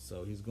well,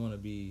 so he's going to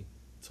be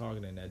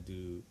targeting that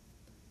dude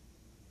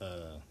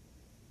a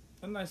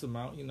nice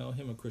amount, you know,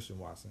 him and Christian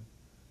Watson.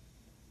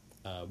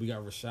 We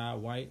got Rachaad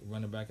White,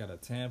 running back out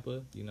of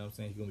Tampa. You know what I'm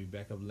saying? He's gonna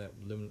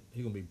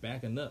be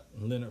backing up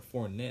Leonard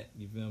Fournette.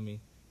 You feel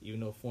me?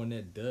 Even though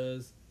Fournette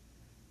does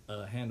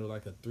handle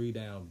like a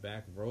 3-down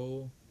back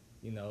roll,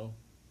 you know,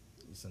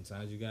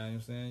 sometimes you got, you know what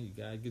I'm saying, you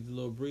gotta get the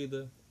little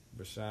breather.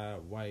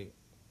 Rachaad White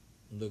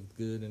looked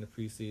good in the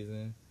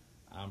preseason.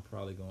 I'm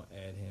probably gonna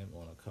add him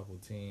on a couple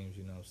teams.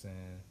 You know what I'm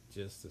saying?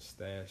 Just to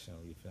stash him.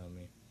 You feel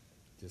me?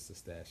 Just to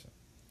stash him.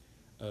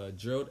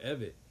 Gerald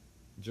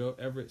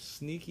Everett,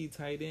 sneaky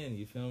tight end,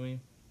 you feel me?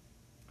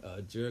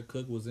 Jared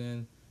Cook was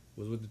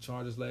with the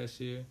Chargers last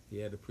year. He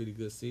had a pretty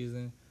good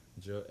season.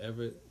 Gerald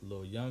Everett, a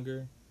little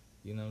younger,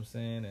 you know what I'm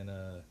saying? And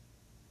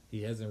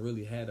he hasn't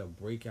really had a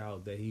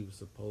breakout that he was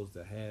supposed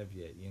to have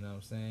yet, you know what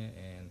I'm saying?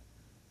 And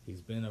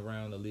he's been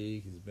around the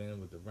league. He's been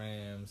with the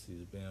Rams.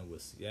 He's been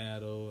with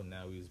Seattle. And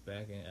now he's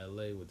back in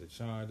L.A. with the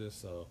Chargers.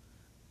 So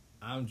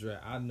I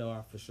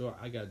know for sure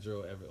I got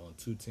Gerald Everett on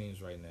 2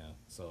 teams right now.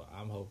 So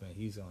I'm hoping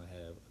he's going to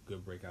have a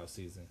good breakout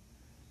season.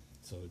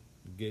 So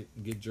get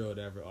Gerald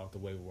Everett off the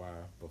waiver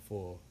wire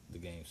before the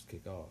games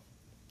kick off.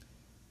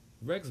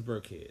 Rex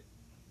Burkhead.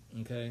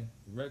 Okay?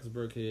 Rex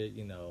Burkhead,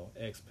 you know,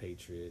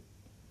 ex-Patriot.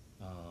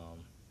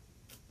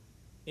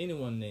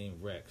 Anyone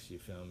named Rex, you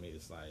feel me,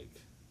 it's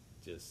like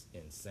just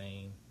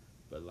insane.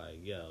 But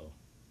like, yo,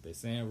 they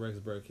saying Rex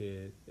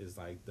Burkhead is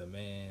like the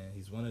man.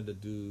 He's one of the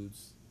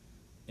dudes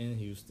in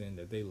Houston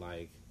that they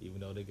like, even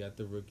though they got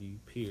the rookie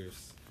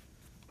Pierce.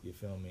 You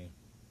feel me?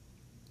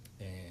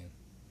 And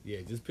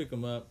yeah, just pick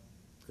him up,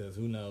 because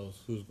who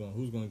knows who's going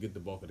to get the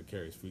bulk of the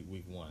carries for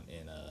week 1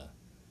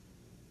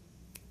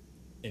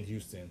 in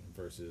Houston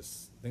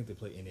versus, I think they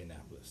play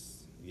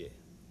Indianapolis. Yeah,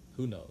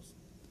 who knows?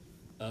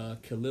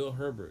 Khalil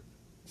Herbert,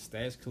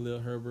 stash Khalil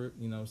Herbert.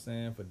 You know what I'm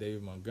saying, for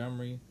David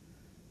Montgomery.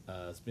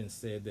 It's been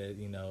said that,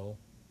 you know,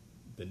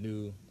 the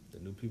new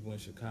people in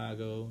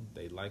Chicago,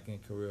 they liking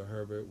Khalil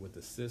Herbert with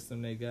the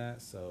system they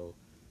got. So,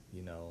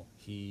 you know,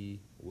 he'll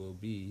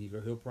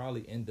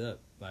probably end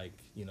up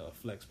like, you know, a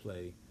flex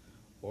play,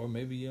 or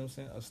maybe, you know what I'm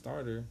saying, a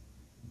starter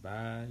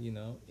by, you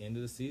know, end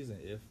of the season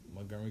if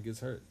Montgomery gets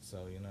hurt.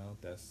 So, you know,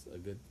 that's a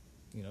good,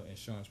 you know,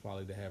 insurance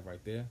policy to have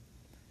right there.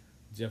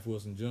 Jeff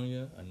Wilson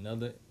Jr.,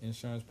 another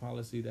insurance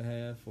policy to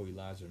have for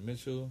Elijah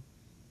Mitchell.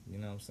 You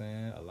know what I'm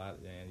saying? A lot,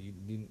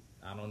 and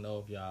I don't know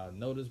if y'all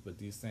noticed, but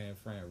these San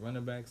Fran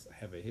running backs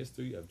have a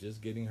history of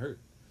just getting hurt.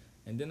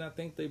 And then I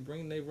think they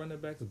bring their running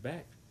backs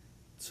back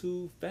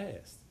too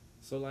fast.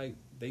 So, like,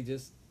 they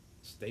just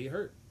stay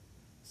hurt.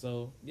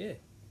 So, yeah,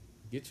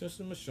 get you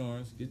some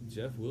insurance. Get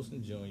Jeff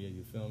Wilson Jr.,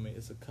 you feel me?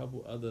 It's a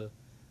couple other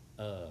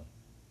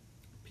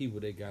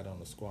people they got on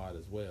the squad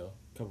as well.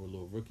 A couple of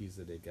little rookies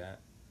that they got,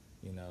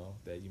 you know,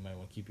 that you might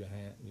want to keep your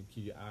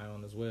eye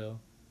on as well,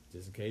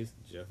 just in case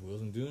Jeff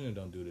Wilson Jr.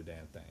 don't do the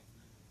damn thing.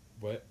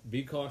 But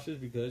be cautious,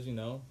 because, you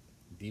know,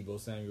 Deebo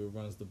Samuel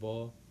runs the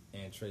ball,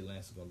 and Trey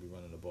Lance is going to be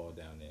running the ball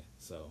down there.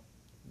 So,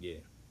 yeah.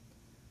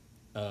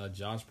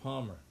 Josh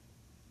Palmer.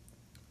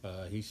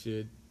 He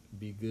should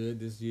be good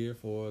this year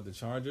for the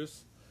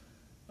Chargers.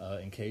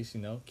 In case,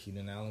 you know,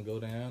 Keenan Allen go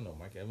down or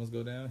Mike Evans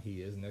go down,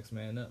 he is next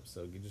man up.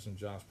 So get you some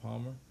Josh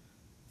Palmer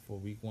before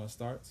week 1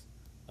 starts.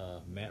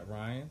 Matt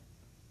Ryan,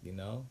 you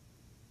know,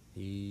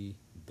 He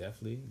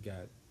definitely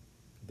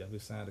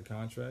signed a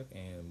contract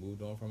and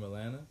moved on from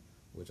Atlanta,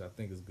 which I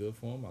think is good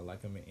for him. I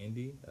like him in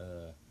Indy.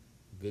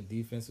 Good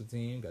defensive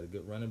team, got a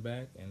good running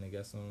back, and they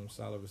got some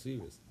solid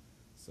receivers.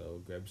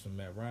 So grab some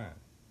Matt Ryan.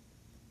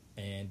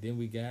 And then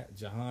we got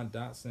Jahan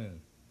Dotson,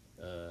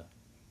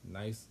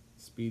 nice,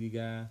 speedy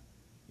guy,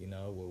 with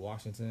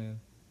Washington.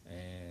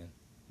 And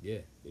yeah,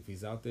 if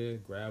he's out there,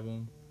 grab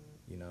him.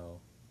 You know,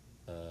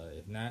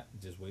 if not,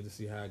 just wait to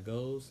see how it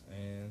goes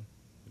and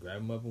grab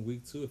him up in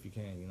week 2 if you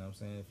can. You know what I'm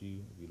saying? If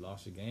you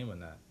lost your game or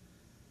not.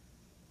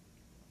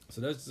 So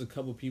that's just a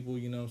couple people,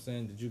 that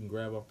you can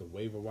grab off the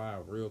waiver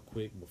wire real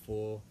quick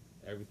before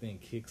everything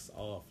kicks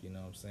off, you know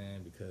what I'm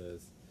saying?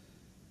 Because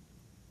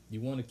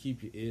you want to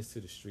keep your ears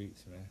to the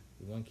streets, man.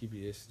 You want to keep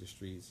your ears to the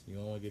streets. You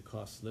don't want to get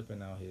caught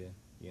slipping out here,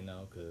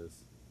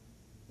 because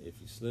if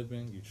you're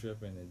slipping, you're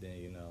tripping, and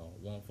then,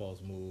 one false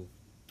move,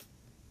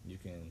 you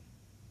can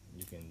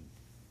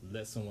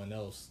let someone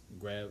else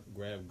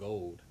grab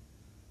gold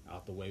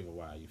out the waiver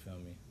wire, you feel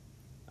me?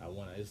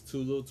 It's a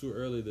little too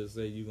early to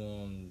say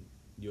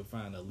you'll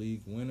find a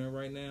league winner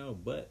right now,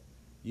 but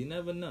you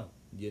never know.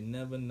 You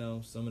never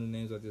know. Some of the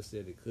names I just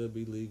said, it could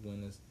be league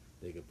winners.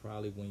 They could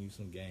probably win you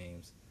some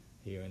games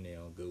here and there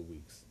on good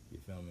weeks. You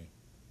feel me?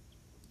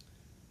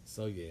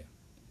 So, yeah.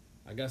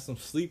 I got some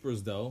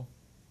sleepers, though.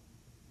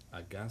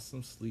 I got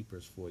some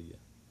sleepers for you.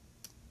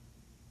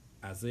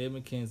 Isaiah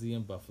McKenzie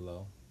in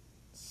Buffalo.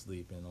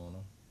 Sleeping on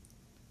him.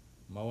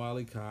 Mo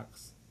Alley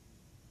Cox.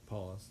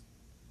 Pause.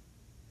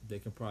 They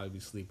can probably be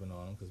sleeping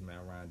on him because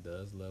Matt Ryan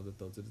does love to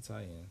throw to the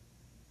tight end.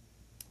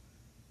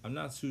 I'm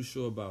not too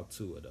sure about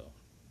Tua, though.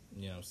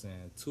 You know what I'm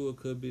saying? Tua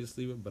could be a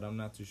sleeper, but I'm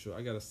not too sure.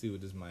 I got to see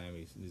what this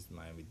Miami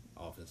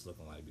offense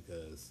looking like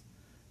because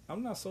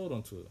I'm not sold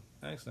on Tua.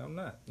 Actually, I'm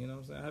not. You know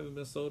what I'm saying? I haven't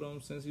been sold on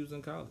him since he was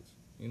in college,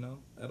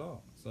 at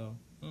all. So,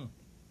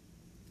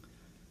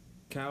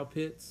 Kyle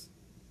Pitts,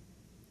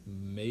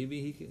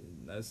 maybe he can.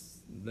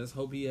 Let's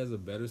hope he has a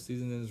better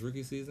season than his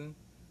rookie season.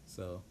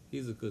 So,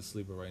 he's a good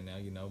sleeper right now.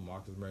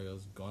 Marcus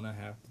Mariota's going to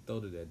have to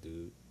throw to that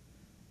dude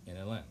in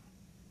Atlanta.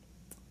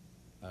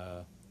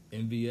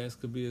 MVS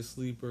could be a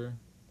sleeper.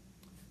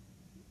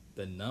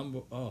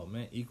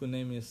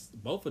 Equanimous,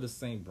 both of the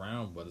St.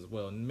 Brown brothers.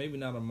 Well, maybe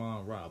not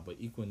Amon-Ra, but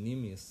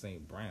Equanimous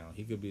St. Brown.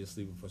 He could be a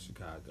sleeper for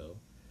Chicago.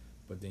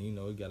 But then, he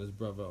got his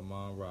brother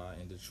Amon-Ra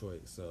in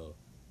Detroit. So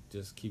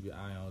just keep your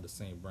eye on the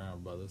St.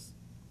 Brown brothers.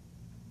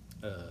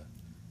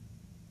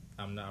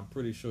 I'm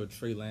pretty sure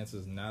Trey Lance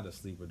is not a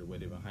sleeper the way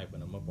they've been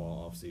hyping him up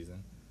all offseason.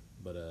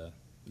 But,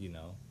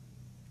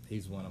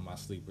 he's one of my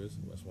sleepers.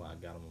 That's why I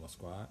got him on my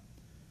squad.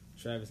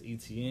 Travis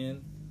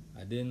Etienne,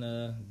 I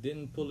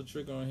didn't pull the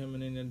trigger on him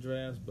in any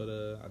drafts, but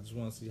I just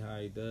want to see how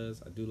he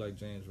does. I do like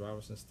James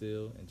Robinson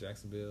still in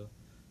Jacksonville,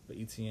 but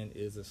Etienne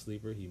is a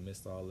sleeper. He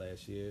missed all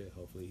last year.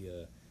 Hopefully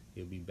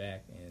he'll be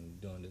back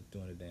and doing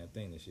the damn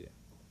thing this year.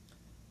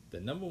 The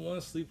number one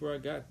sleeper I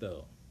got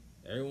though,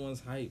 everyone's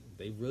hype.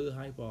 They really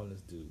hype on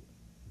this dude,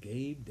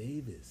 Gabe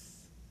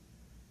Davis.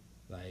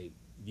 Like,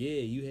 yeah,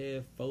 you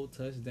had 4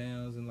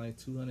 touchdowns and like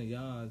 200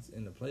 yards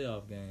in the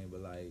playoff game,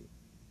 but like,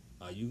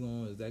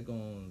 is that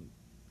going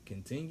to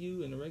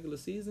continue in the regular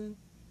season?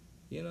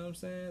 You know what I'm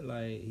saying?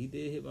 Like, he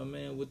did hit my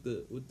man with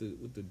the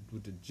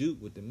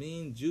juke, with the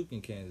mean juke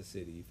in Kansas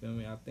City. You feel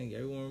me? I think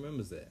everyone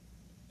remembers that.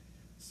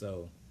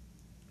 So,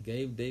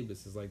 Gabe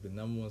Davis is like the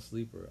number one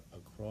sleeper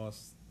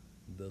across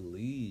the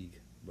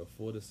league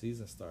before the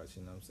season starts.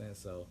 You know what I'm saying?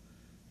 So,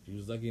 if you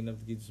was lucky enough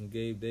to get you some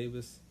Gabe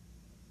Davis,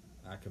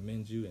 I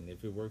commend you. And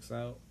if it works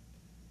out,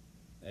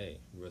 hey,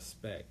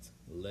 respect.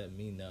 Let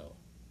me know.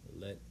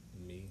 Let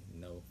me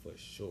know for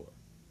sure.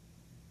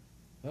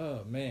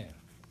 Oh man,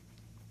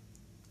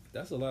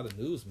 that's a lot of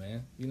news,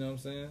 man. You know what I'm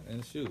saying?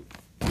 And shoot,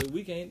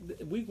 week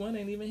 1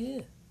 ain't even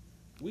here.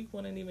 Week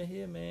 1 ain't even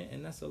here, man.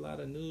 And that's a lot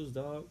of news,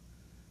 dog.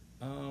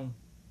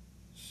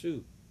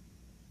 Shoot,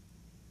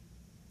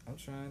 I'm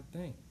trying to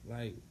think.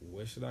 Like,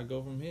 where should I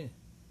go from here?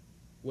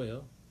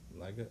 Well,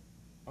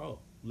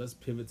 let's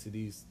pivot to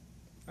these.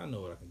 I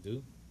know what I can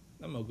do.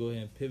 I'm gonna go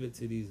ahead and pivot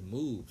to these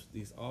moves,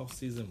 these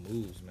off-season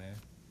moves, man.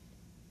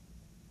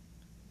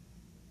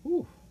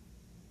 Whew.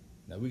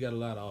 Now, we got a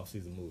lot of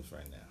off-season moves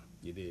right now.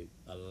 You did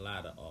a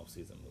lot of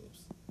off-season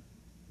moves.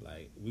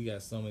 Like, we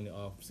got so many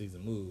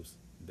off-season moves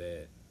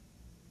that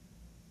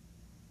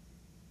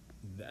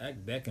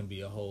can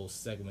be a whole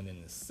segment in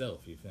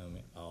itself, you feel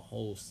me? A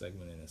whole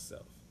segment in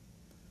itself.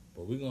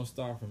 But we're going to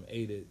start from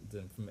A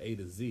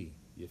to Z,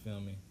 you feel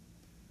me?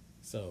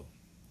 So,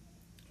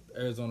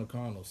 Arizona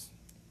Cardinals,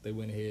 they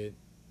went ahead.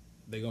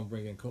 They're going to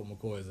bring in Colt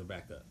McCoy as a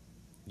backup.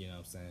 You know what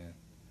I'm saying?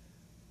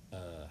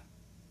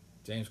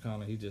 James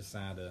Conner, he just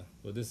signed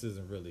this is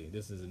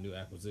a new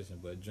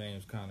acquisition, but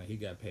James Conner, he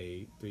got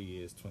paid 3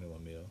 years,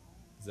 $21 million.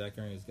 Zach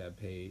Ertz got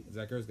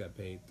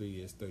paid 3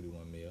 years,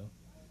 $31 million.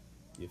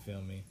 You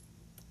feel me?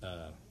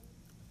 I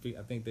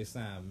think they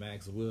signed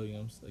Max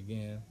Williams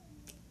again.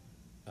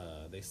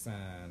 They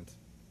signed,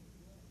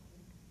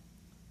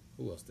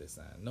 who else they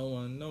signed? No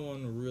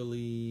one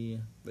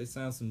really. They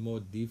signed some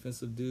more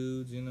defensive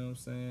dudes, you know what I'm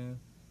saying?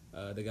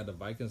 They got the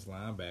Vikings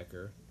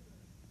linebacker.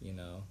 you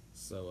know.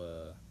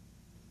 So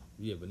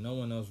yeah, but no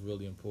one else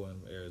really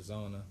important from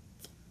Arizona.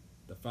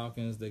 The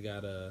Falcons, they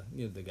got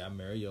they got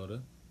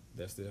Mariota.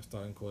 That's their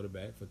starting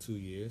quarterback for 2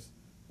 years.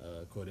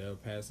 Cordell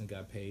Patterson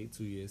got paid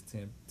 2 years,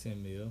 10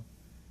 mil.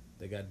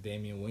 They got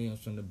Damian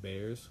Williams from the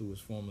Bears, who was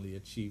formerly a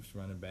Chiefs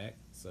running back,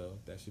 so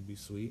that should be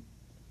sweet.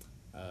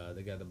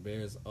 They got the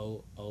Bears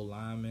O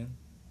lineman,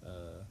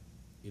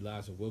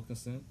 Elijah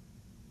Wilkinson.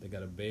 They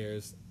got a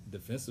Bears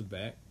defensive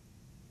back.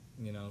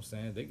 You know what I'm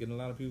saying? They getting a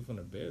lot of people from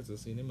the Bears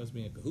this year. They must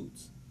be in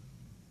cahoots.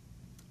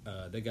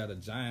 They got a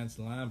Giants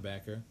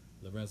linebacker,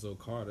 Lorenzo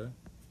Carter,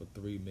 for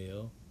 3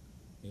 mil.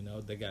 You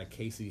know, they got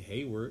Casey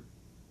Hayward.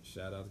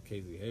 Shout out to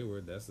Casey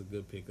Hayward. That's a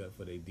good pickup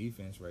for their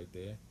defense right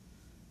there.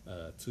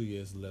 2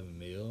 years, 11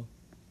 mil.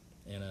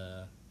 And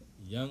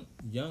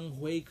Young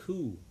Hui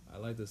Koo. I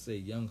like to say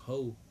Young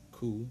Ho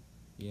Koo.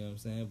 You know what I'm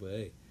saying? But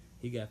hey,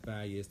 he got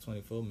 5 years,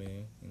 24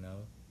 million. You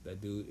know, that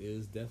dude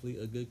is definitely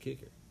a good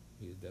kicker.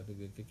 He is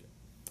definitely a good kicker.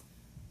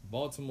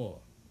 Baltimore.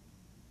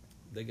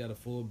 They got a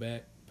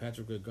fullback,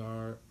 Patrick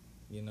Ricard.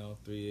 You know,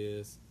 3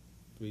 years,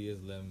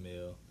 11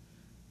 mil.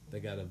 They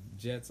got a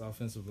Jets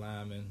offensive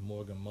lineman,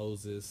 Morgan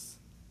Moses.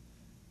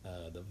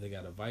 They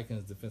got a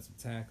Vikings defensive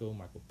tackle,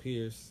 Michael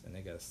Pierce, and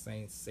they got a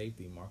Saints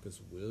safety, Marcus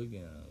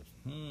Williams.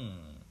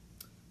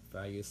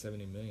 5 years,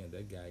 70 million.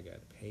 That guy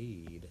got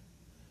paid.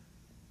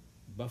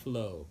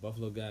 Buffalo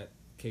got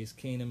Case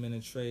Keenum in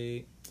a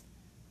trade.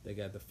 They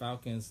got the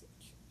Falcons.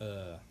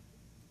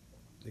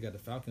 They got the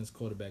Falcons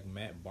quarterback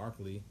Matt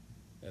Barkley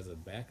as a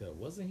backup.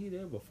 Wasn't he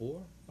there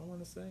before? I want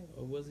to say,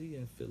 or was he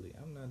in Philly?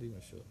 I'm not even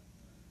sure.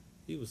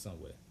 He was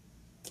somewhere.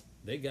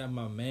 They got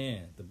my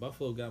man. The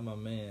Buffalo got my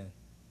man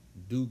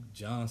Duke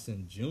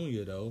Johnson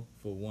Jr. though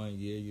for 1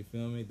 year. You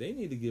feel me? They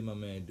need to give my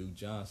man Duke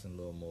Johnson a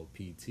little more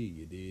PT.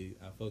 You dig?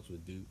 I fucks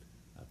with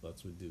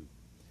Duke.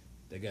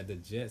 They got the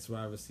Jets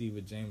wide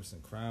receiver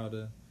Jamison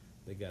Crowder.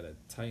 They got a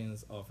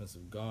Titans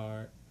offensive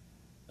guard.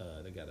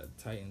 They got a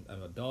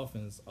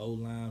Dolphins O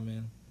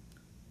lineman.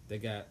 They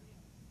got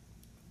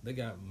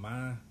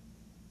my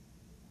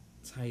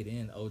tight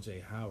end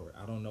OJ Howard.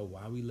 I don't know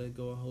why we let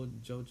go of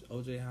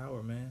OJ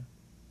Howard, man.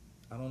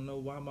 I don't know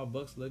why my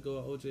Bucks let go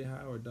of OJ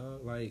Howard,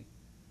 dog. Like,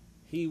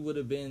 he would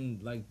have been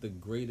like the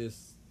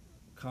greatest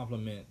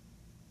compliment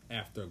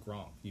after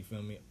Gronk. You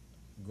feel me?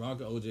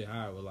 Gronk and OJ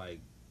Howard were like,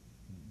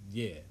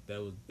 yeah,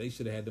 they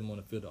should have had them on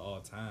the field at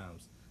all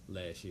times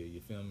last year. You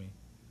feel me?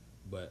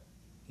 But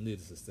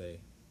needless to say,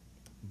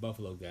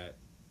 Buffalo got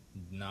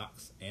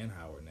Knox and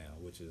Howard now,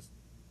 which is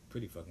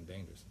pretty fucking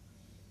dangerous.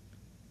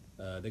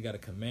 They got a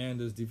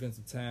Commanders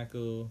defensive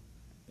tackle.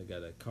 They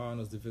got a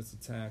Cardinals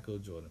defensive tackle,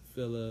 Jordan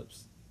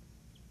Phillips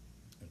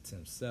and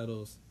Tim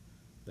Settles.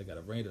 They got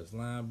a Raiders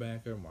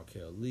linebacker,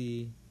 Markel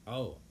Lee.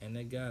 Oh, and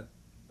they got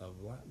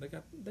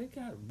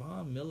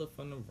Von Miller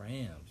from the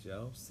Rams,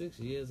 yo. 6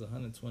 years,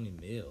 120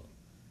 mil.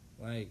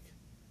 Like,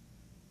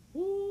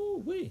 woo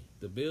wee.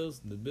 The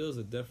Bills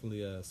are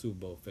definitely Super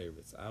Bowl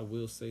favorites. I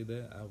will say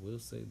that.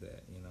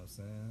 You know what I'm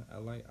saying?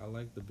 I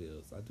like the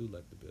Bills. I do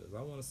like the Bills.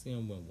 I want to see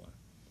them win one.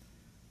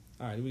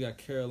 All right, we got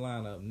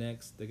Carolina up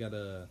next. They got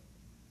a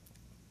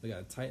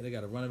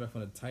running back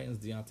from the Titans,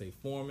 Deontay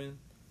Foreman,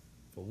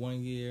 for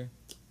 1 year.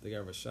 They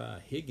got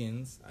Rashad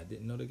Higgins. I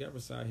didn't know they got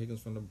Rashad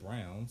Higgins from the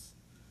Browns.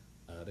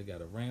 They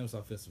got a Rams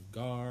offensive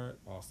guard,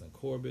 Austin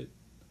Corbett.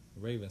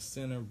 Ravens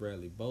center,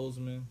 Bradley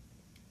Bozeman.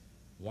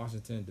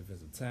 Washington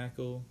defensive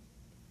tackle.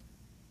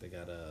 They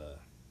got a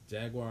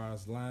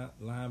Jaguars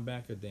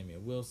linebacker,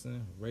 Damian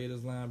Wilson.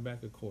 Raiders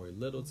linebacker, Corey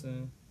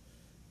Littleton.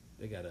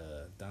 They got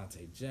a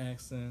Dante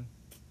Jackson.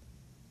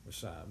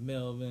 Rashad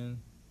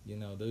Melvin. You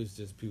know, those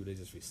just people they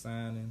just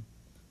re-signing.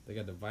 They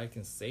got the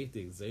Vikings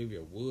safety,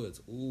 Xavier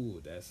Woods.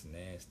 Ooh, that's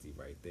nasty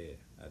right there.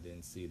 I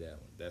didn't see that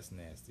one. That's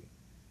nasty.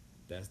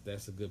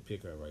 That's a good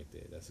pickup right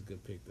there. That's a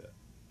good pickup.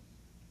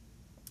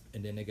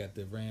 And then they got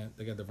the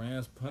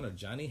Rams punter,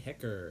 Johnny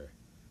Hekker.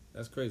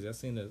 That's crazy. I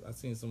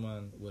seen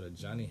someone with a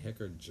Johnny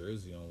Hekker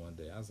jersey on one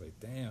day. I was like,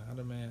 damn, how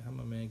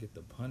my man get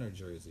the punter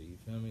jersey? You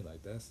feel me?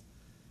 Like that's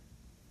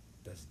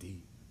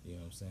deep. You know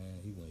what I'm saying?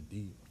 He went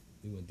deep.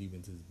 He went deep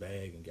into his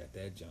bag and got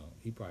that jump.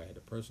 He probably had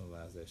to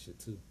personalize that shit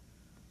too.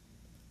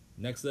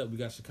 Next up, we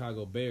got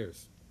Chicago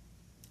Bears.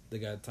 They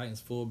got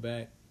Titans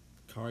fullback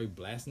Kari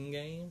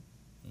Blasingame.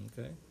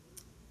 Okay.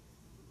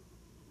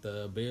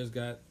 The Bears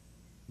got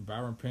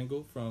Byron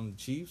Pringle from the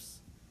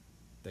Chiefs.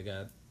 They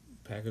got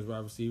Packers wide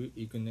receiver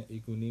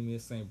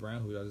Equanimeous St.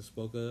 Brown, who I just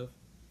spoke of.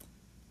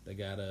 They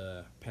got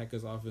a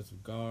Packers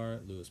offensive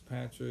guard Lewis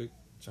Patrick.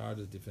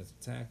 Chargers defensive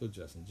tackle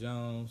Justin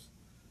Jones.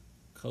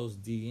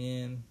 Coach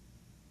DN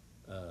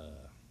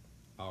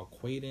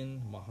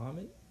Al-Quaidin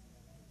Muhammad.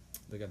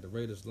 They got the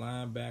Raiders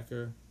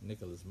linebacker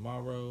Nicholas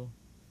Morrow,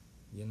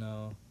 you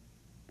know,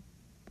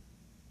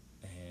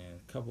 and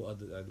a couple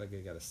other, like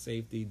they got a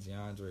safety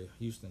DeAndre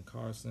Houston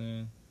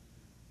Carson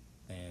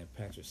and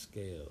Patrick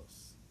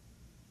Scales.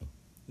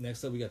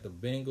 Next up, we got the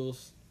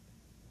Bengals.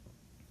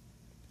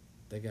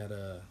 They got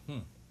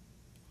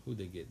who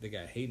they get? They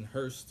got Hayden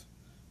Hurst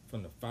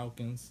from the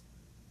Falcons.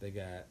 They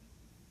got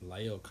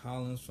La'el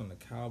Collins from the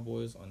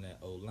Cowboys on that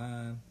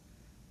O-line.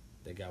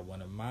 They got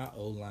one of my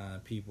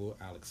O-line people,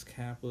 Alex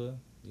Kappa.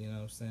 You know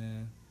what I'm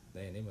saying?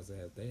 They must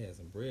have they had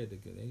some bread. They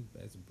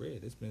had some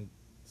bread. They spent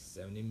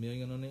 $70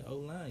 million on their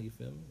O-line. You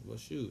feel me? Well,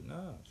 shoot,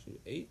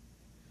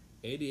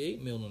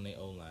 88 million on their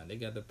O-line. They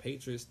got the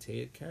Patriots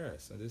Ted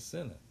Karras at this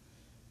center.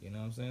 You know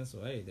what I'm saying?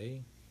 So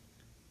hey,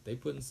 they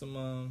putting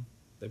some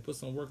they put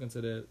some work into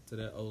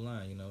that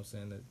O-line. You know what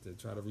I'm saying? To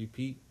try to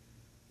repeat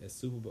at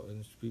Super Bowl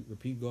and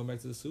repeat going back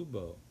to the Super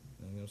Bowl.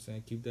 You know what I'm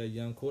saying? Keep that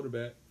young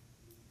quarterback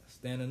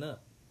standing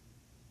up.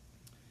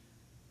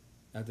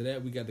 After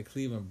that, we got the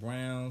Cleveland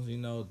Browns. You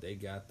know, they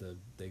got the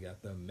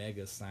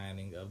mega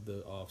signing of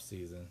the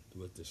offseason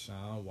with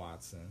Deshaun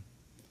Watson.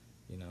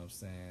 You know what I'm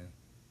saying?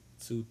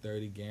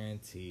 $230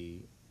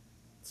 guaranteed,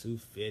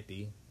 $250.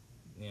 You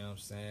know what I'm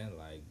saying?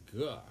 Like,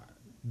 God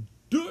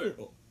damn.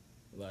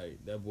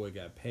 Like, that boy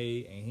got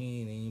paid and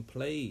he ain't even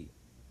played.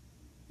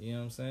 You know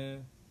what I'm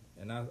saying?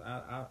 And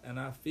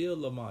I feel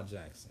Lamar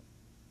Jackson.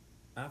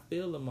 You know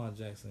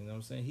what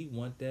I'm saying? He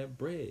want that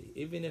bread.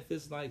 Even if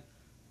it's like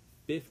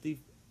 500,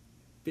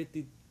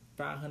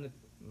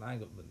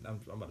 I'm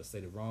about to say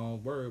the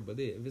wrong word, but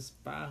if it's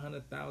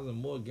 500,000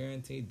 more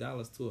guaranteed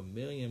dollars to $1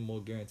 million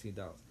more guaranteed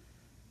dollars,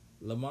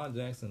 Lamar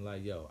Jackson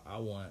like, yo, I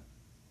want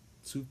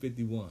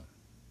 251.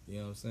 You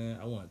know what I'm saying?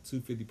 I want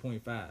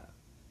 250.5.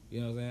 You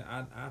know what I'm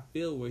saying? I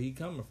feel where he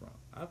coming from.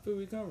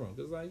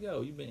 Cause like,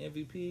 yo, you been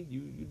MVP,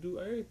 you do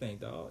everything,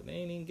 dog. They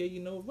ain't even give you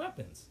no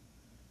weapons.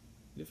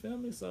 You feel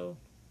me? So,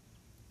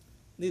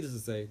 needless to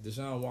say,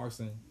 Deshaun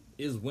Watson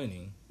is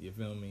winning. You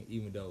feel me?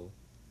 Even though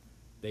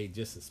they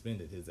just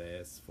suspended his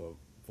ass for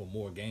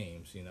more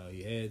games. You know,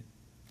 he had,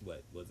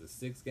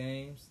 6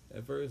 games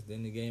at first?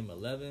 Then the game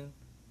 11?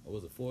 Or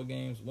was it 4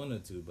 games? 1 or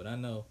 2. But I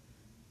know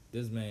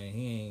this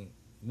man,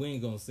 we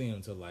ain't going to see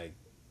him till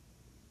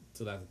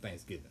after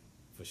Thanksgiving.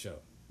 For sure.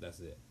 That's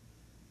it.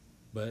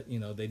 But, you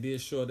know, they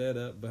did shore that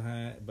up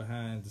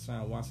behind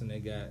Deshaun Watson. They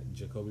got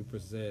Jacoby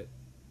Brissett,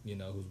 you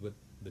know, who's with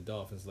the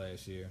Dolphins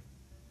last year.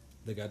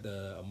 They got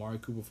the Amari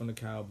Cooper from the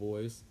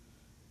Cowboys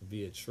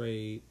via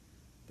trade.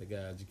 They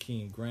got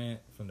Jakeem Grant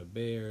from the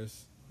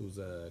Bears, who's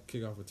a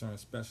kickoff return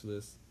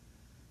specialist.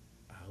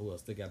 Who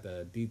else? They got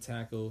the D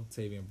tackle,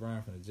 Tavion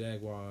Brown from the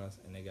Jaguars,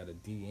 and they got a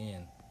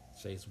DN,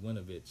 Chase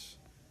Winovich,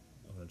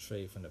 on a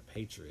trade from the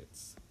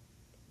Patriots.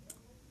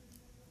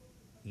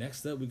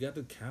 Next up, we got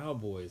the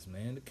Cowboys,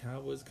 man. The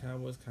Cowboys.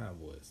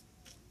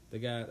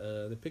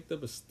 They picked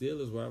up a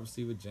Steelers wide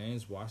receiver,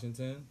 James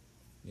Washington,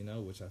 you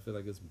know, which I feel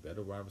like it's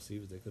better wide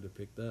receivers they could have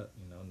picked up.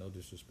 You know, no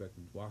disrespect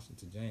to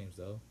Washington James,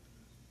 though.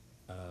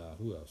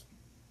 Who else?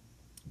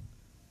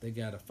 They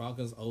got a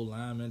Falcons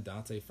O-lineman,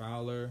 Dante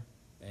Fowler.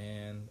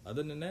 And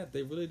other than that,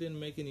 they really didn't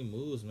make any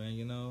moves, man.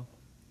 You know,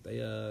 they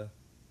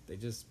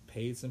just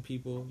paid some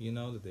people, you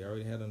know, that they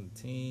already had on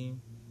the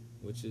team,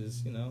 which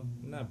is, you know,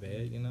 not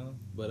bad, you know.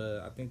 But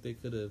I think they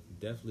could have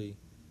definitely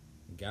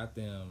got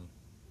them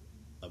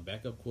a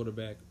backup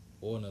quarterback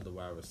or another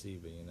wide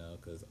receiver, you know,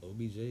 because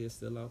OBJ is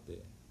still out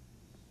there.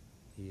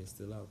 He is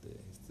still out there.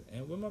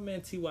 And where my man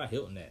T.Y.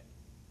 Hilton at?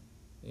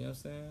 You know what I'm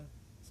saying?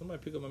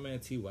 Somebody pick up my man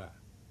T.Y.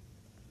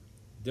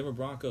 Denver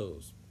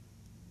Broncos.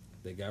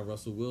 They got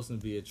Russell Wilson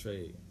via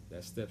trade.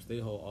 That steps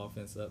their whole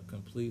offense up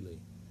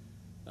completely.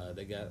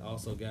 They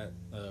also got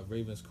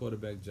Ravens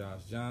quarterback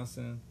Josh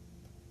Johnson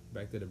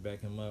back there to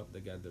back him up.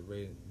 They got the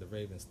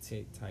Ravens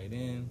tight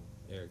end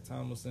Eric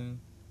Tomlinson,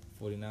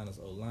 49ers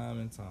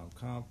O-lineman Tom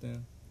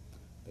Compton.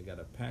 They got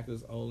a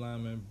Packers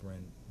O-lineman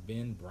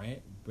Ben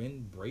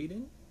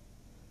Braden.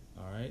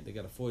 All right. They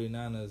got a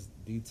 49ers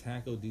D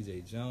tackle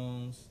DJ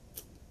Jones.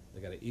 They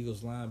got an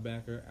Eagles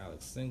linebacker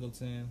Alex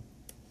Singleton.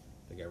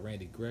 They got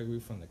Randy Gregory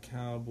from the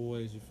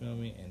Cowboys, you feel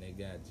me? And they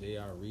got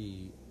J.R.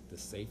 Reed, the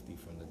safety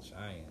from the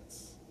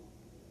Giants.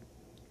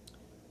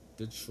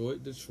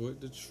 Detroit.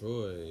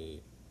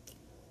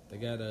 They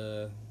got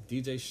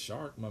DJ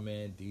Shark, my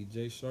man,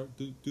 DJ Shark,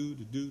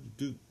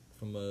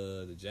 from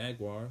the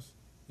Jaguars,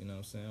 you know what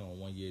I'm saying, on a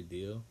 1-year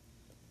deal.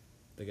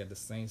 They got the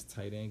Saints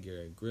tight end,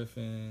 Garrett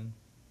Griffin,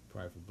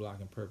 probably for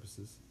blocking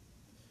purposes.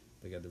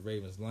 They got the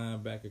Ravens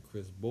linebacker,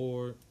 Chris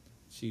Board,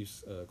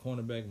 Chiefs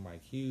cornerback,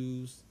 Mike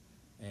Hughes.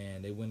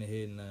 And they went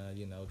ahead and,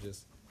 you know,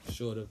 just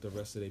shored up the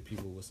rest of their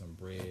people with some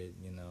bread,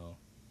 you know.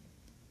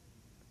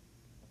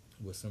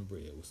 With some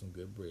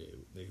good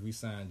bread. They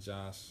re-signed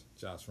Josh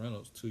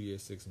Reynolds, 2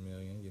 years, $6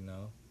 million, you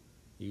know.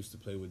 He used to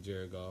play with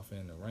Jared Goff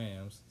and the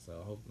Rams,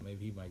 so I hope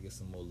maybe he might get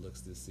some more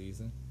looks this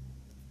season.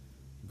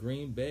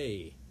 Green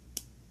Bay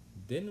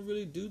didn't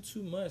really do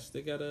too much.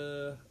 They got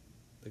a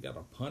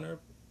punter,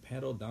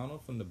 Pat O'Donnell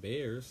from the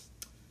Bears,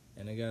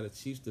 and they got a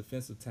Chiefs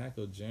defensive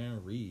tackle,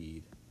 Jaron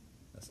Reed.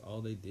 That's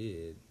all they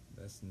did.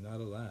 That's not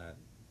a lot,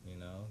 you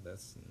know.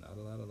 That's not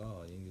a lot at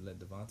all. You let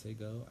Devontae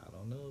go? I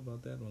don't know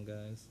about that one,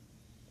 guys.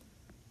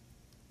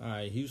 All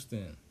right,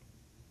 Houston.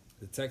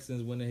 The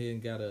Texans went ahead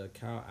and got a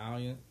Kyle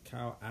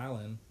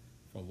Allen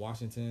from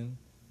Washington.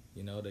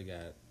 You know, they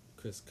got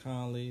Chris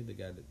Conley. They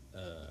got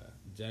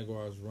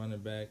Jaguars running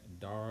back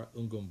Dara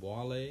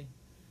Ungumbuale.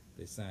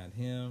 They signed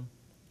him.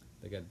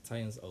 They got the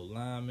Titans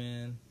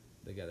O-lineman.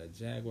 They got a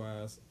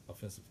Jaguars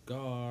offensive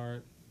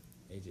guard.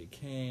 AJ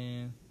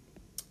Cann.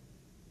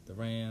 The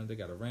Rams, they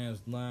got a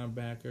Rams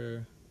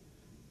linebacker.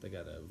 They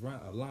got a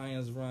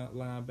Lions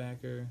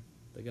linebacker.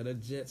 They got a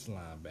Jets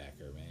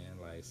linebacker, man.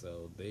 Like,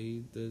 so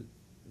the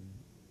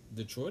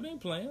Detroit ain't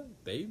playing.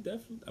 They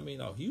definitely.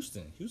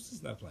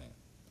 Houston's not playing.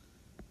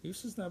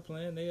 Houston's not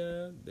playing.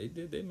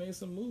 They made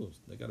some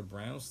moves. They got a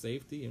Brown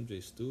safety,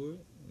 MJ Stewart.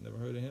 Never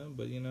heard of him,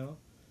 but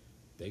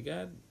they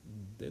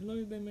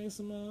made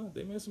some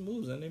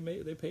moves, and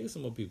they paid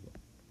some more people.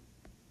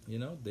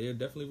 They are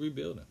definitely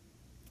rebuilding.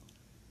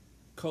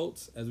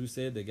 Colts, as we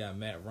said, they got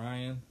Matt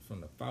Ryan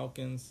from the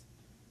Falcons.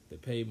 They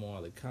paid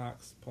Marley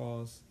Cox,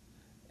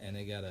 and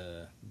they got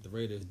the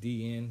Raiders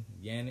DN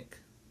Yannick,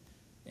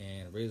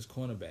 and Raiders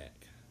cornerback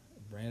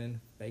Brandon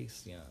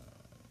Facyson.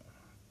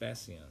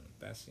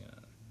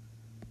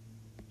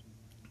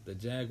 The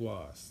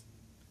Jaguars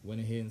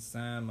went ahead and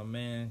signed my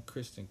man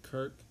Christian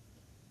Kirk.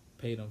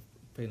 Paid him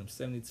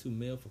 $72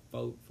 million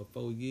for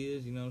 4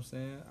 years. You know what I'm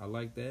saying? I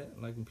like that.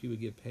 I like when people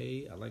get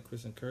paid. I like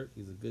Christian Kirk.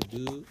 He's a good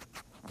dude.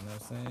 You know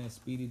what I'm saying?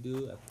 Speedy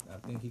dude. I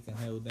think he can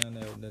hold down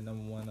that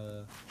number one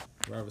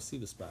wide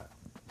receiver spot.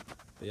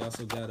 They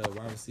also got a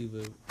wide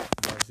receiver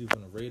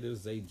from the Raiders,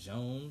 Zay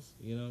Jones.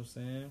 You know what I'm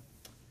saying?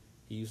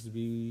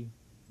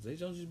 Zay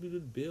Jones used to be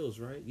with the Bills,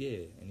 right? Yeah,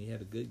 and he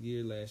had a good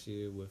year last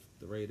year with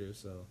the Raiders.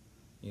 So,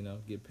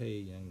 get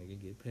paid, young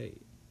nigga, get paid.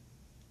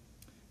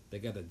 They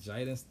got the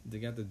Giants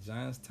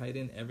tight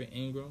end Evan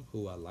Ingram,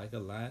 who I like a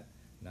lot.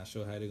 Not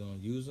sure how they're gonna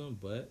use him,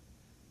 but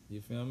you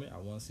feel me? I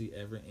want to see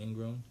Evan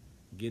Ingram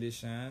get his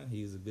shine.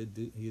 He's a good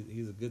dude.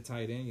 He's a good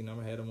tight end.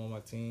 I had him on my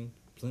team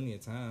plenty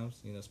of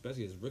times.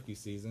 Especially his rookie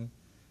season,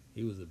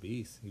 he was a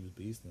beast. He was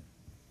beasting.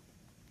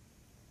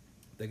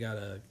 They got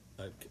a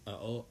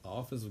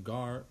offensive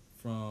guard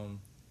from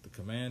the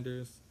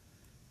Commanders.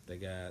 They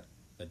got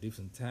a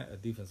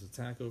defensive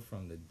tackle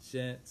from the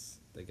Jets.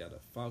 They got a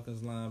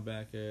Falcons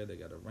linebacker. They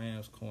got a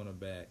Rams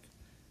cornerback,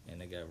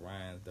 and they got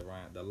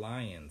the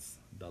Lions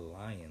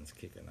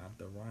kicker, not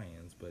the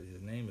Ryans, but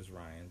his name is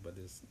Ryan. But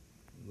it's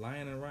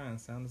Lion and Ryan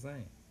sound the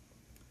same.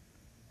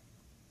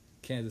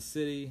 Kansas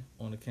City,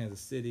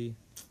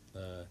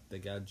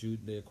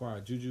 they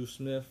acquired Juju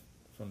Smith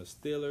from the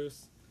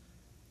Steelers.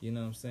 You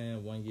know what I'm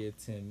saying? 1 year,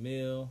 $10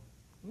 million.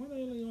 Why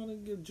they only want to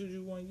give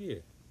Juju 1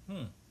 year?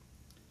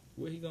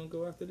 Where he gonna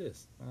go after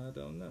this? I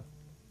don't know.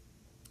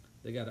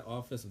 They got an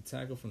offensive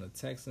tackle from the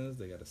Texans.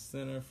 They got a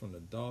center from the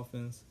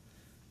Dolphins.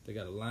 They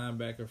got a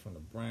linebacker from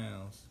the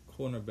Browns,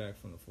 cornerback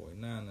from the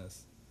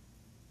 49ers,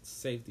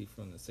 safety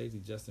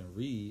Justin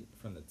Reed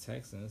from the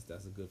Texans.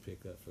 That's a good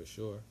pickup for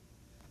sure.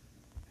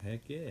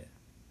 Heck yeah.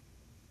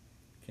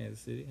 Kansas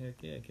City.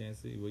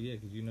 Well, yeah,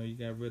 because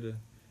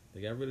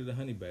they got rid of the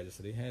Honey Badger,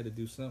 so they had to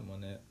do something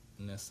on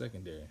that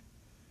secondary.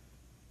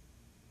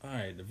 All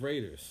right, the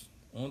Raiders.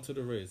 On to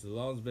the Raiders, the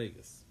Las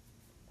Vegas.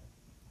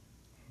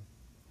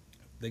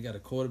 They got a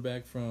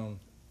quarterback from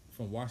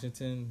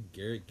Washington,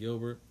 Garrett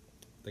Gilbert.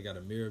 They got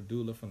Amir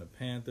Abdullah from the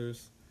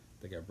Panthers.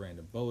 They got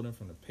Brandon Bolden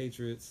from the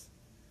Patriots.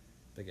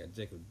 They got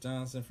Jacob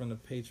Johnson from the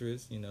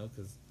Patriots,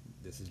 because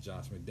this is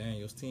Josh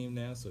McDaniels' team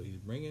now, so he's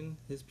bringing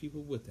his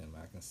people with him.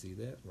 I can see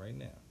that right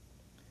now.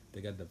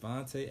 They got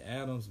Devontae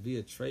Adams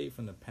via trade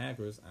from the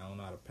Packers. I don't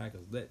know how the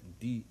Packers let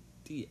D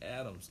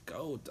Adams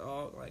go,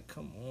 dog. Like,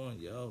 come on,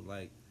 yo.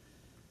 Like,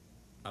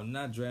 I'm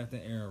not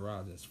drafting Aaron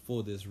Rodgers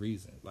for this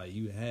reason. Like,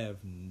 you have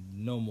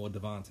no more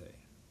Devontae.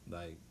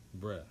 Like,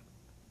 bruh,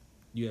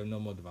 you have no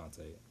more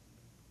Devontae.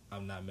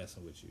 I'm not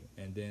messing with you.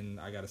 And then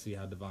I got to see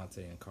how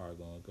Devontae and Carr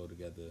going to go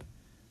together,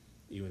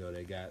 even though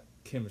they got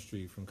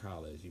chemistry from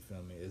college. You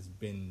feel me? It's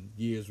been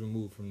years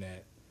removed from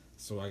that,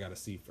 so I got to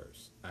see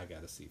first.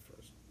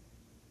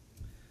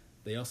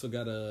 They also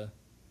got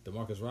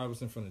DeMarcus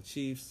Robinson from the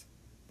Chiefs.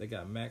 They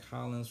got Mac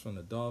Hollins from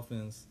the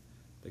Dolphins.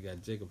 They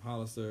got Jacob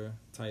Hollister,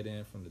 tight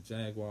end from the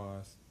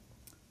Jaguars.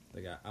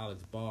 They got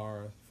Alex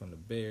Barr from the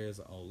Bears,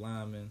 an old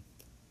lineman.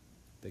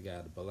 They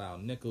got Bilal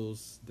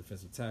Nichols,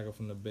 defensive tackle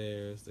from the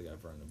Bears. They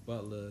got Vernon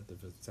Butler,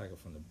 defensive tackle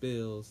from the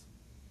Bills.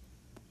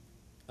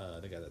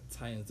 They got a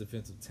Titans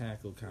defensive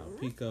tackle, Kyle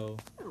Pico.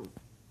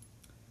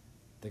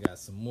 They got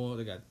some more.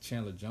 They got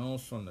Chandler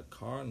Jones from the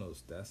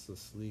Cardinals. That's a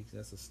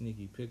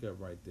sneaky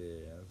pickup right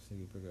there. That's a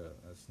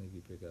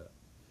sneaky pickup.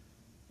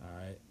 All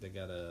right. They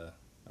got a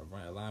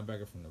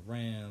linebacker from the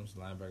Rams,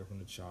 linebacker from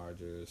the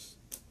Chargers.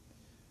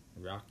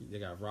 They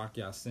got Rock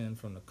Ya-Sin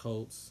from the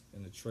Colts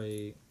in the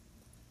trade.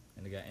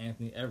 And they got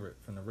Anthony Everett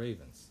from the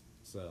Ravens.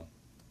 So,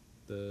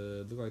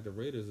 look like the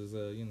Raiders is,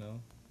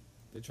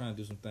 they're trying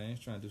to do some things.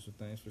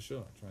 For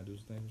sure.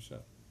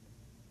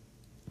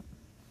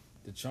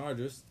 The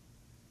Chargers,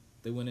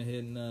 they went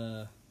ahead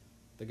and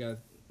they got,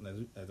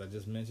 as I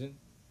just mentioned,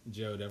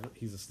 Gerald Everett.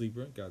 He's a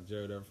sleeper. Got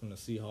Gerald Everett from the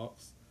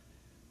Seahawks.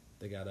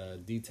 They got a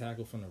D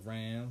tackle from the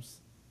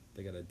Rams.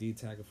 They got a D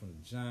tackle from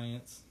the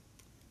Giants.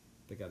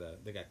 They got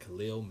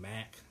Khalil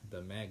Mack,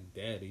 the Mack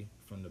Daddy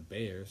from the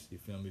Bears. You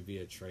feel me?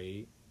 Via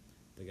trade.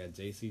 They got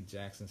J.C.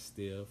 Jackson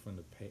still from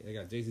the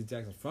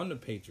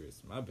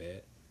Patriots. My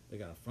bad. They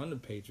got him from the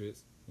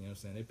Patriots. You know what I'm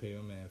saying? They paid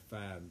him, man,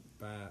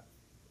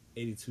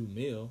 $82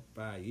 million,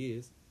 5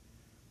 years.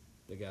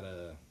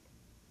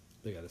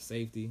 They got a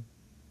safety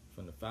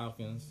from the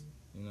Falcons.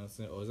 You know what I'm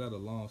saying? Or is that a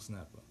long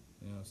snapper?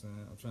 You know what I'm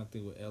saying? I'm trying to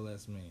think what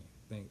LS mean.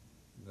 I think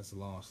that's a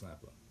long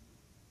snapper.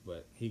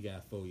 But he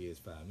got 4 years,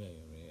 $5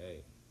 million. I mean,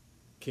 hey,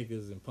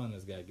 kickers and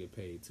punters got to get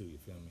paid too, you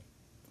feel me?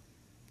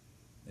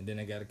 And then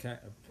they got a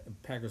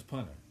Packers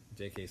punter,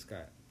 J.K.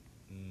 Scott.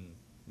 You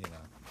know.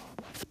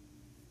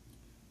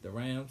 The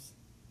Rams,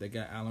 they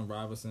got Allen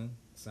Robinson,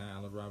 signed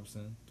Allen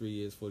Robinson, 3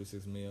 years,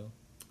 $46 million.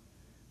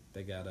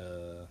 They got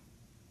a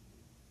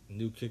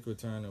new kick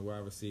returner,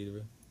 wide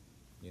receiver.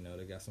 You know,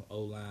 they got some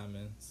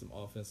O-linemen, some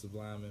offensive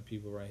linemen,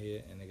 people right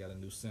here, and they got a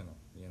new center,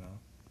 you know.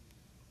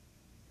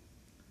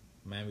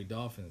 Miami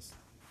Dolphins,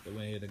 they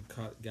went here and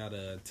got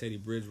Teddy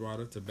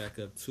Bridgewater to back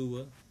up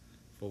Tua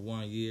for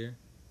 1 year.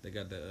 They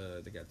got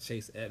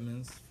Chase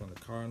Edmonds from the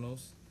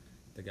Cardinals.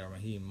 They got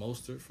Raheem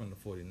Mostert from the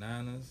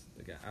 49ers.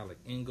 They got Alec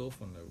Ingold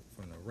from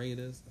the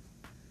Raiders.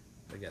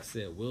 They got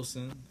Seth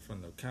Wilson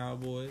from the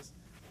Cowboys.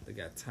 They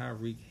got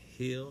Tyreek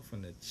Hill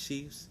from the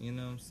Chiefs. You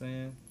know what I'm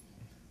saying?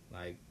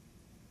 Like,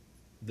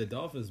 the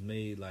Dolphins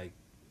made like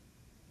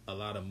a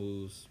lot of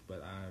moves,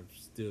 but I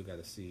still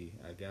gotta see.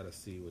 I gotta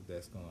see what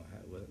that's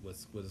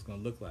what it's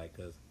gonna look like,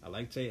 because I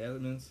like Chase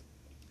Edmonds,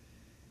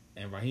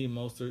 and Raheem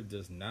Mostert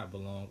does not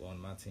belong on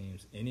my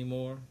teams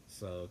anymore.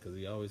 So, because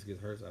he always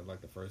gets hurt after like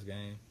the first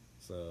game.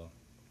 So,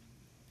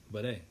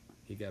 but hey,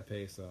 he got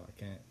paid, so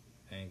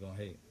I ain't gonna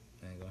hate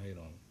on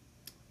him.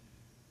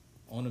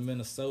 On to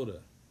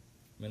Minnesota,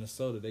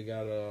 they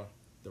got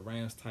the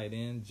Rams tight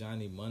end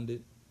Johnny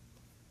Mundit.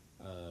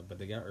 But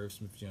they got Irv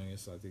Smith Jr.,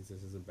 so I think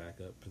this is a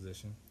backup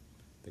position.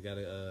 They got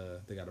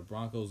a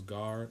Broncos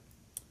guard.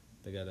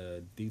 They got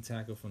a D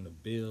tackle from the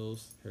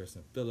Bills,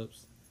 Harrison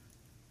Phillips.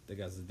 They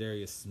got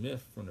Zadarius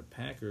Smith from the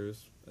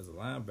Packers as a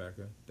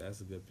linebacker.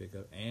 That's a good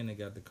pickup. And they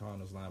got the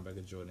Cardinals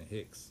linebacker Jordan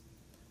Hicks.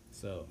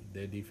 So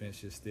their defense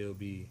should still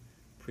be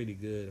pretty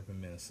good up in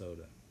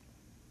Minnesota.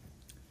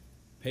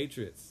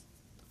 Patriots,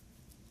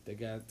 they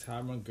got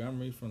Ty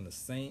Montgomery from the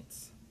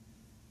Saints.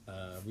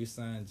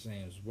 Re-signed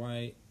James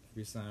White.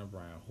 Re-signed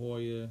Brian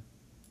Hoyer.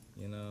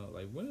 You know,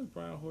 like, when is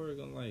Brian Hoyer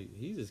gonna, like,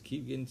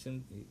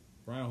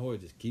 Brian Hoyer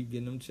just keep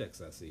getting them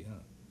checks, I see, huh?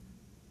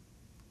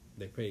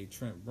 They paid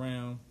Trent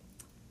Brown.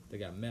 They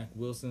got Mack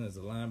Wilson as a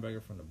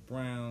linebacker from the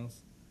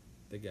Browns.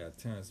 They got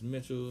Terrence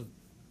Mitchell,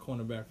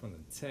 cornerback from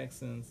the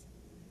Texans.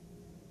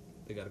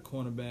 They got a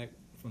cornerback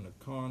from the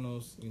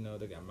Cardinals. You know,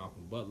 they got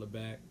Malcolm Butler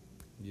back.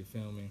 You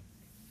feel me?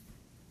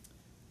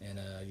 And,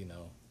 you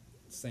know,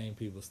 same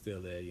people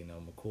still there, you know,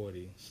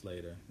 McCourty,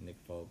 Slater, Nick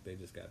Folk, they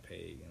just got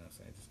paid, you know what I'm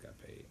saying, just got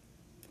paid.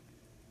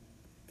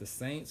 The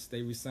Saints,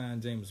 they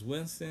re-signed James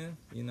Winston,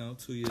 you know,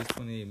 2 years,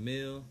 $28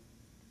 million.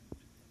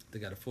 They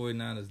got a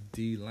 49ers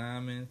D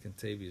lineman,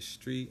 Contavious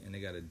Street, and they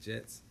got a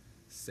Jets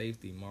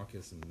safety,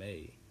 Marcus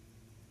May.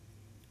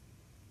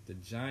 The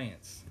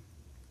Giants,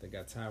 they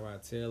got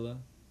Tyrod Taylor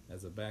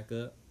as a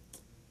backup.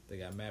 They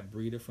got Matt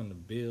Breida from the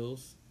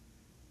Bills.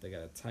 They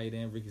got a tight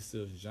end, Ricky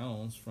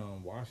Seals-Jones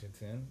from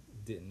Washington.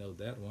 Didn't know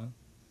that one.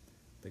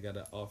 They got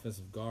an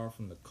offensive guard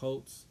from the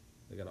Colts.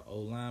 They got an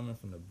O-lineman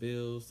from the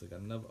Bills. They got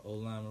another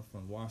O-lineman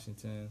from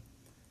Washington.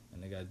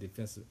 And they got a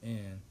defensive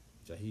end,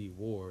 Jaheed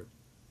Ward,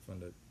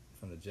 from the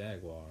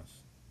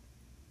Jaguars.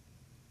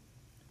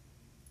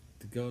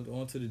 To go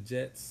on to the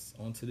Jets.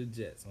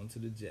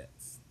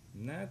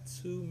 Not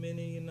too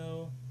many, you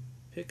know,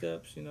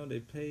 pickups. You know, they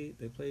played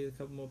a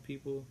couple more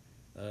people.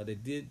 They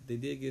did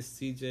get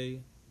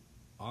CJ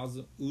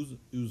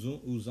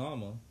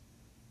Uzomah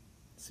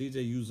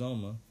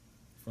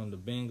from the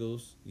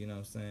Bengals, you know what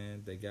I'm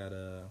saying? They got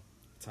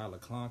Tyler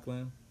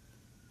Conklin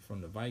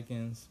from the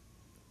Vikings.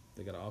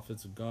 They got an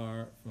offensive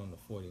guard from the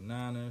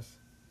 49ers.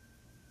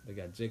 They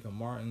got Jacob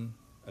Martin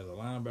as a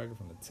linebacker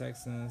from the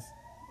Texans.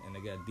 And they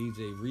got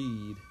DJ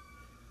Reed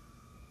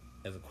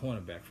as a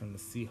cornerback from the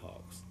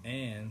Seahawks.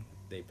 And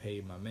they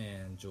paid my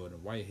man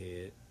Jordan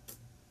Whitehead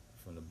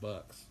from the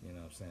Bucks, you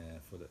know what I'm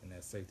saying, in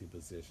that safety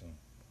position.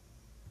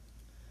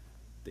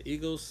 The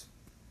Eagles,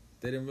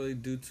 they didn't really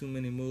do too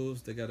many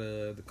moves. They got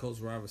the Colts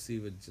wide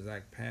receiver,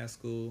 Zach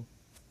Pascal.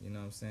 You know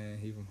what I'm saying?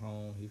 He from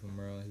home. He from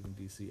Maryland. He from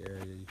D.C.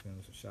 area. You feel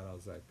me? So shout out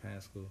Zach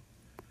Pascal.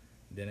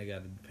 Then they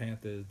got the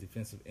Panthers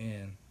defensive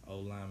end,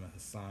 O-lineman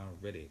Hassan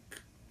Reddick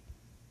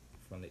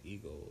from the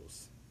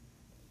Eagles.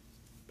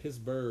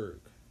 Pittsburgh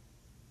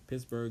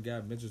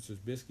got Mitchell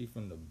Trubisky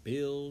from the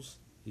Bills.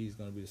 He's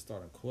going to be the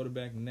starting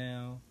quarterback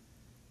now.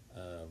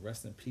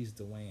 Rest in peace,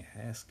 Dwayne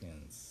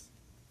Haskins.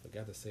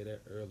 Forgot to say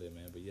that earlier,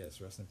 man. But yes,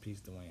 rest in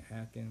peace, Dwayne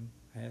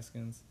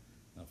Haskins.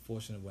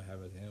 Unfortunately, what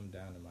happened to him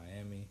down in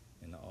Miami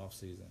in the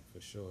offseason, for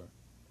sure.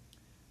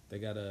 They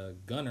got a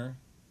gunner,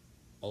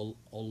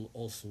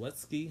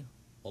 Olszewski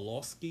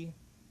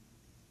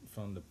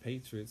from the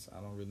Patriots. I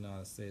don't really know how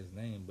to say his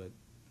name, but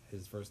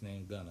his first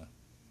name, Gunner.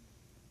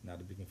 Not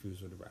to be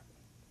confused with the rapper.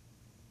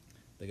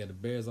 They got the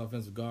Bears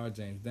offensive guard,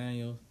 James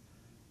Daniels.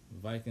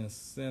 Vikings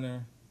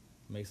center,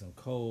 Mason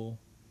Cole.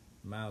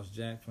 Miles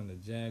Jack from the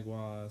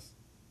Jaguars.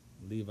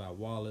 Levi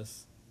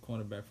Wallace,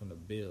 cornerback from the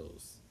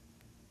Bills.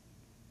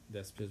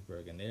 That's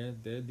Pittsburgh, and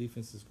their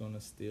defense is gonna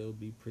still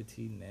be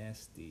pretty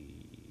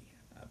nasty.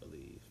 I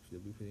believe still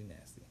be pretty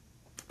nasty.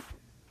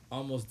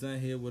 Almost done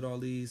here with all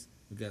these.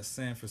 We got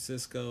San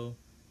Francisco.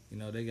 You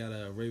know, they got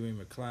a Ray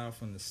McLeod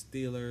from the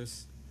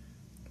Steelers.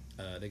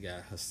 They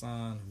got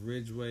Hassan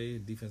Ridgeway,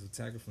 defensive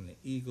tackle from the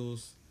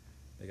Eagles.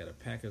 They got a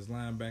Packers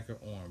linebacker,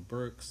 Oren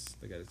Burks.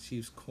 They got a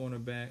Chiefs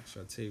cornerback,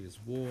 Chartavius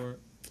Ward.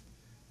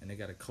 And they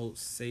got a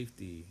Colts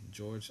safety,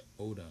 George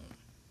Odom.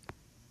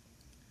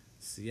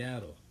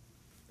 Seattle,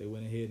 they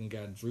went ahead and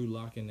got Drew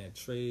Lock in that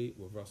trade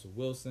with Russell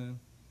Wilson.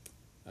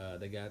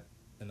 They got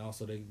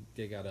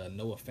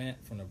Noah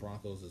Fant from the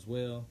Broncos as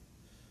well.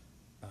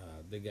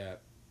 They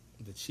got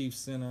the Chiefs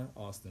center,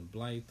 Austin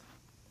Blythe.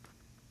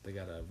 They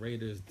got a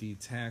Raiders D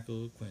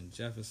tackle, Quentin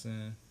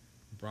Jefferson.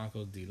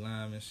 Broncos D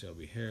lineman,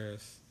 Shelby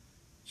Harris.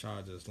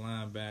 Chargers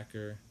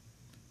linebacker,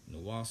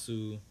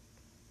 Nwasu.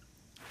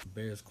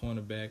 Bears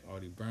cornerback,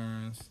 Artie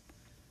Burns.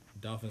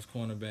 Dolphins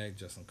cornerback,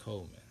 Justin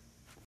Coleman.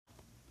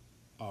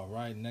 All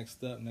right,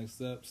 next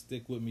up,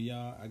 stick with me,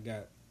 y'all. I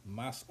got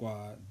my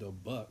squad, the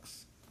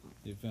Bucks.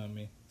 You feel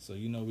me? So,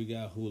 you know, we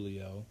got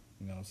Julio,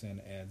 you know what I'm saying,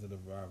 to add to the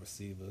wide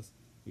receivers.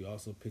 We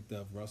also picked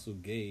up Russell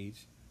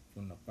Gage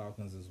from the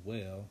Falcons as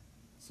well.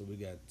 So we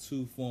got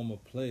 2 former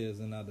players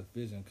in our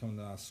division coming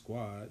to our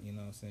squad, you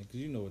know what I'm saying?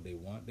 Because you know what they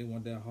want. They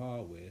want that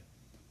hardware.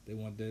 They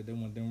want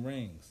them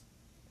rings.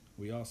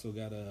 We also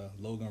got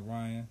Logan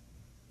Ryan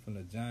from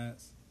the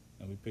Giants,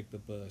 and we picked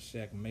up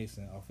Shaq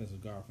Mason,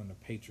 offensive guard from the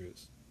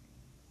Patriots.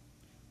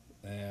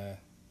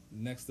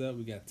 Next up,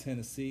 we got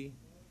Tennessee.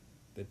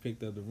 They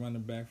picked up the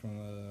running back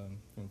from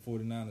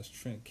 49ers,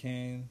 Trent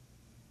Kane,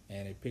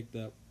 and they picked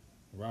up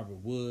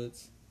Robert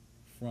Woods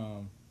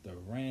from the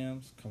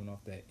Rams, coming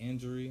off that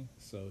injury.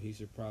 So he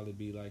should probably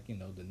be like, you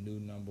know, the new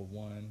number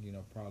 1, you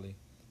know, probably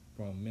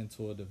from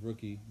mentor the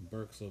rookie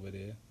Burks over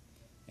there.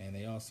 And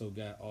they also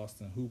got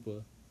Austin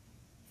Hooper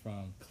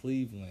from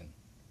Cleveland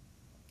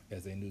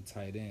as a new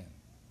tight end.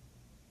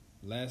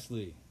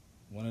 Lastly,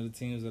 one of the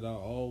teams that I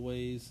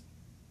always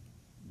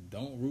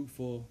don't root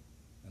for,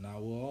 and I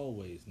will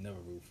always never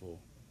root for,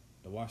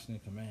 the Washington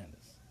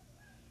Commanders.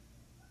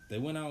 They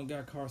went out and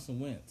got Carson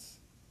Wentz.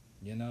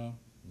 You know,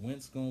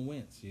 Wentz gonna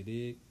Wentz, you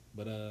dig?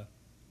 But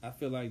I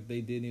feel like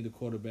they did need a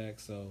quarterback,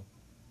 so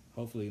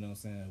hopefully, you know what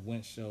I'm saying,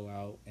 Wentz show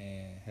out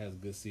and has a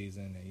good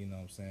season, and you know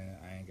what I'm saying,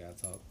 I ain't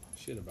gotta talk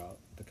shit about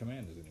the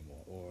Commanders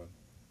anymore, or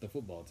the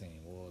football team,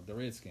 or the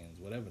Redskins,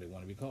 whatever they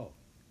want to be called.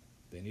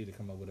 They need to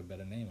come up with a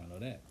better name, I know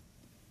that.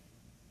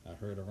 I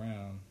heard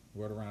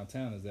word around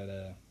town is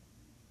that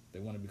they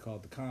want to be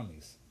called the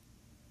Commies.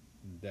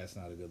 That's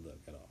not a good look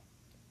at all.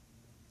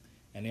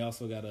 And they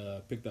also got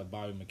picked up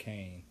Bobby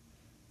McCain,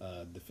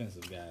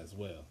 defensive guy as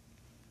well.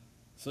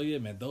 So yeah,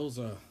 man,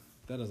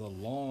 that is a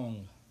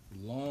long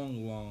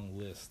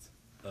list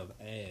of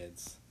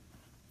ads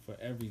for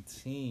every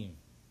team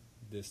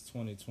this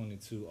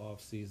 2022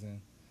 off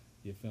season.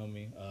 You feel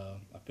me?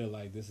 I feel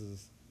like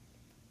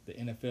the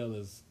NFL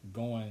is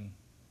going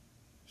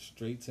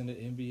straight to the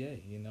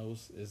NBA. You know,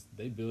 it's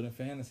they building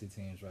fantasy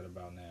teams right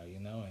about now. You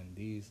know, and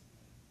these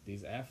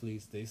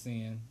athletes, they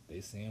seeing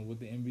what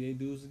the NBA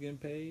dudes are getting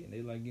paid, and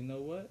they like, you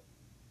know what?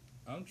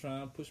 I'm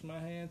trying to push my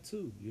hand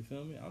too. You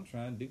feel me? I'm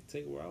trying to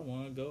dictate where I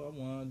want to go. I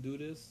want to do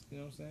this. You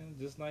know what I'm saying?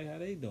 Just like how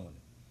they doing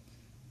it.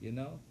 You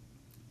know,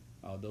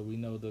 although we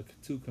know the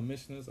 2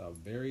 commissioners are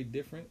very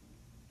different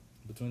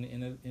between the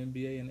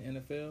NBA and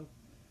the NFL,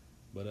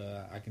 but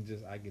I could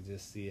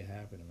just see it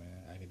happening,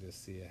 man. I could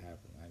just see it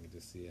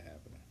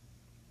happening.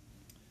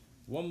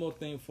 One more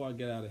thing before I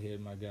get out of here,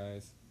 my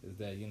guys, is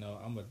that, you know,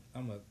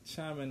 I'm a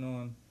chime in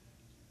on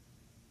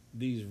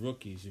these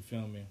rookies. You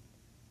feel me?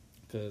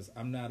 Because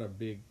I'm not a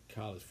big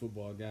college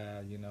football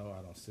guy. You know,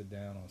 I don't sit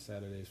down on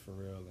Saturdays for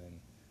real and,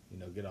 you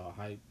know, get all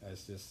hype.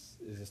 It's just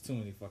too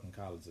many fucking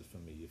colleges for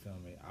me. You feel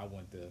me? I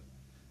went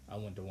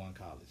to one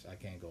college. I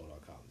can't go to all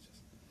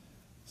colleges.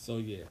 So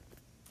yeah,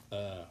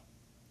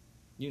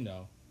 you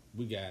know,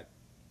 we got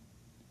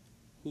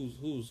who's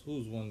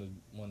one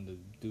of the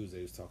dudes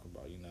they was talking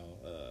about. You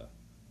know,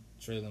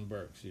 Traylon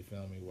Burks. You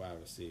feel me?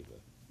 Wide receiver.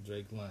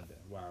 Drake London,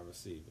 wide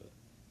receiver.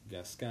 You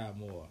got Sky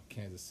Moore,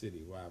 Kansas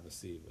City, wide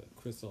receiver.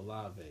 Chris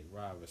Olave,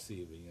 wide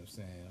receiver. You know what I'm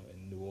saying?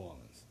 In New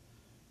Orleans.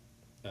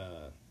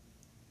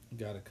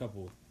 Got a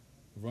couple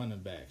running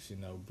backs. You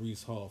know,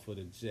 Breece Hall for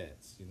the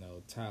Jets. You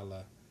know,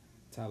 Tyler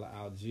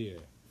Algier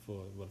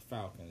for the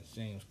Falcons.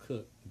 James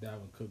Cook,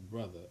 Dalvin Cook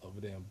brother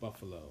over there in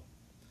Buffalo.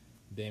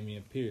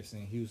 Damian Pierce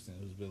in Houston,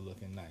 who's been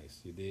looking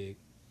nice. You dig?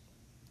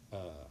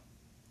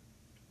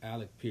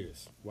 Alec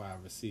Pierce,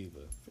 wide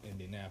receiver for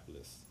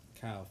Indianapolis.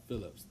 Kyle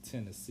Phillips,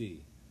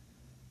 Tennessee.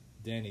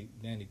 Danny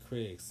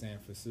Craig, San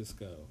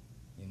Francisco.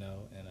 You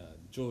know, and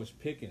George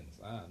Pickens.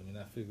 I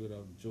figured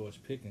out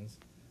George Pickens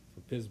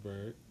for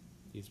Pittsburgh.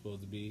 He's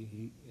supposed to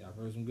be. I've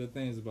heard some good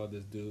things about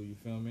this dude. You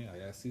feel me? I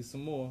gotta see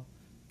some more.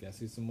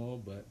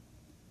 But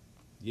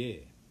yeah.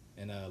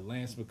 And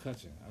Lance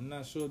McCutcheon. I'm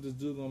not sure if this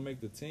dude gonna make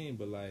the team,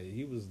 but like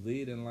he was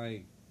leading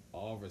like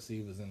all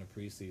receivers in the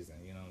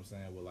preseason. You know what I'm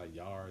saying? With like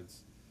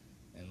yards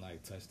and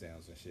like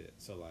touchdowns and shit.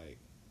 So like,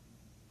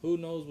 who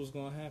knows what's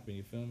gonna happen?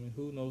 You feel me?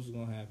 Who knows what's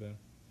gonna happen?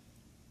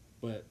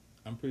 But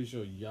I'm pretty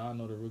sure y'all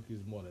know the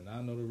rookies more than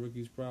I know the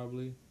rookies,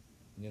 probably.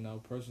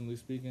 Personally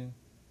speaking.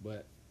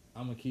 But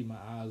I'm gonna keep my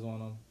eyes on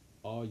them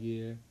all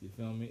year. You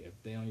feel me? If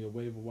they on your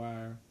waiver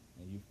wire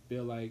and you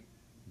feel like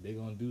they're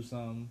gonna do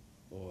something,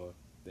 or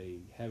they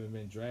haven't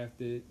been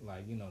drafted,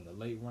 like in the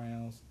late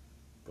rounds,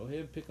 go ahead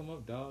and pick them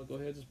up, dog. Go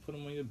ahead, just put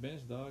them on your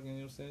bench, dog. You know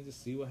what I'm saying?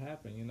 Just see what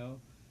happens.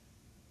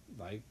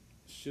 Like,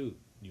 shoot,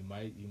 you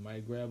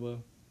might grab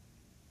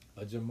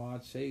a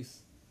Jamar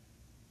Chase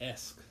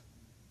esque.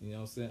 You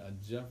know what I'm saying?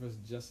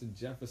 A Justin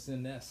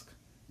Jefferson esque.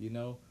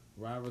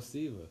 Wide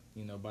receiver.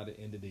 By the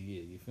end of the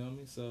year. You feel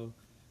me? So,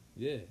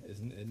 yeah,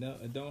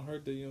 it don't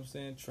hurt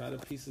to, try the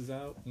pieces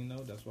out.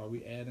 That's why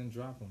we add and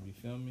drop them. You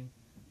feel me?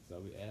 So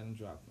we add and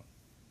drop them.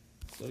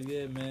 So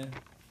yeah, man,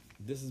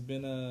 this has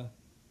been a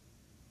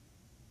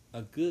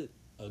good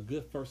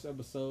first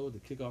episode to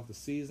kick off the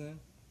season.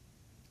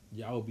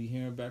 Y'all will be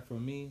hearing back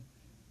from me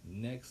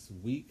next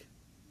week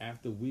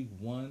after week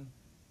 1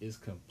 is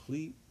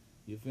complete.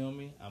 You feel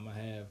me? I'm gonna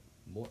have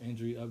more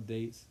injury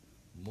updates,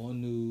 more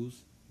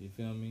news. You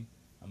feel me?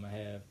 I'm gonna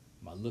have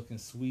my looking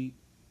sweet.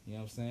 You know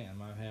what I'm saying? I'm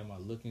gonna have my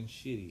looking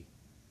shitty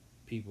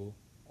people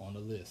on the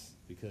list,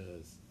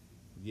 because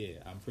yeah,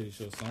 I'm pretty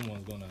sure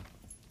someone's gonna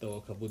throw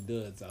a couple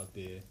duds out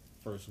there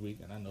first week,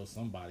 and I know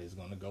somebody's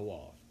gonna go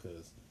off,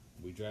 because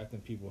we drafting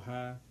people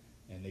high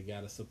and they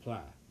got a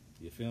supply.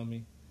 You feel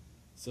me?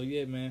 So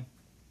yeah, man.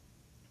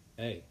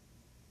 Hey,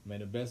 may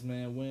the best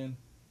man win.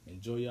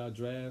 Enjoy y'all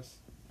drafts,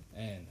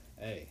 and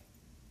hey,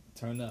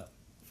 turn up.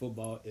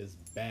 Football is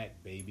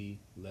back, baby.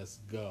 Let's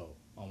go.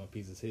 All my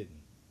pieces hitting.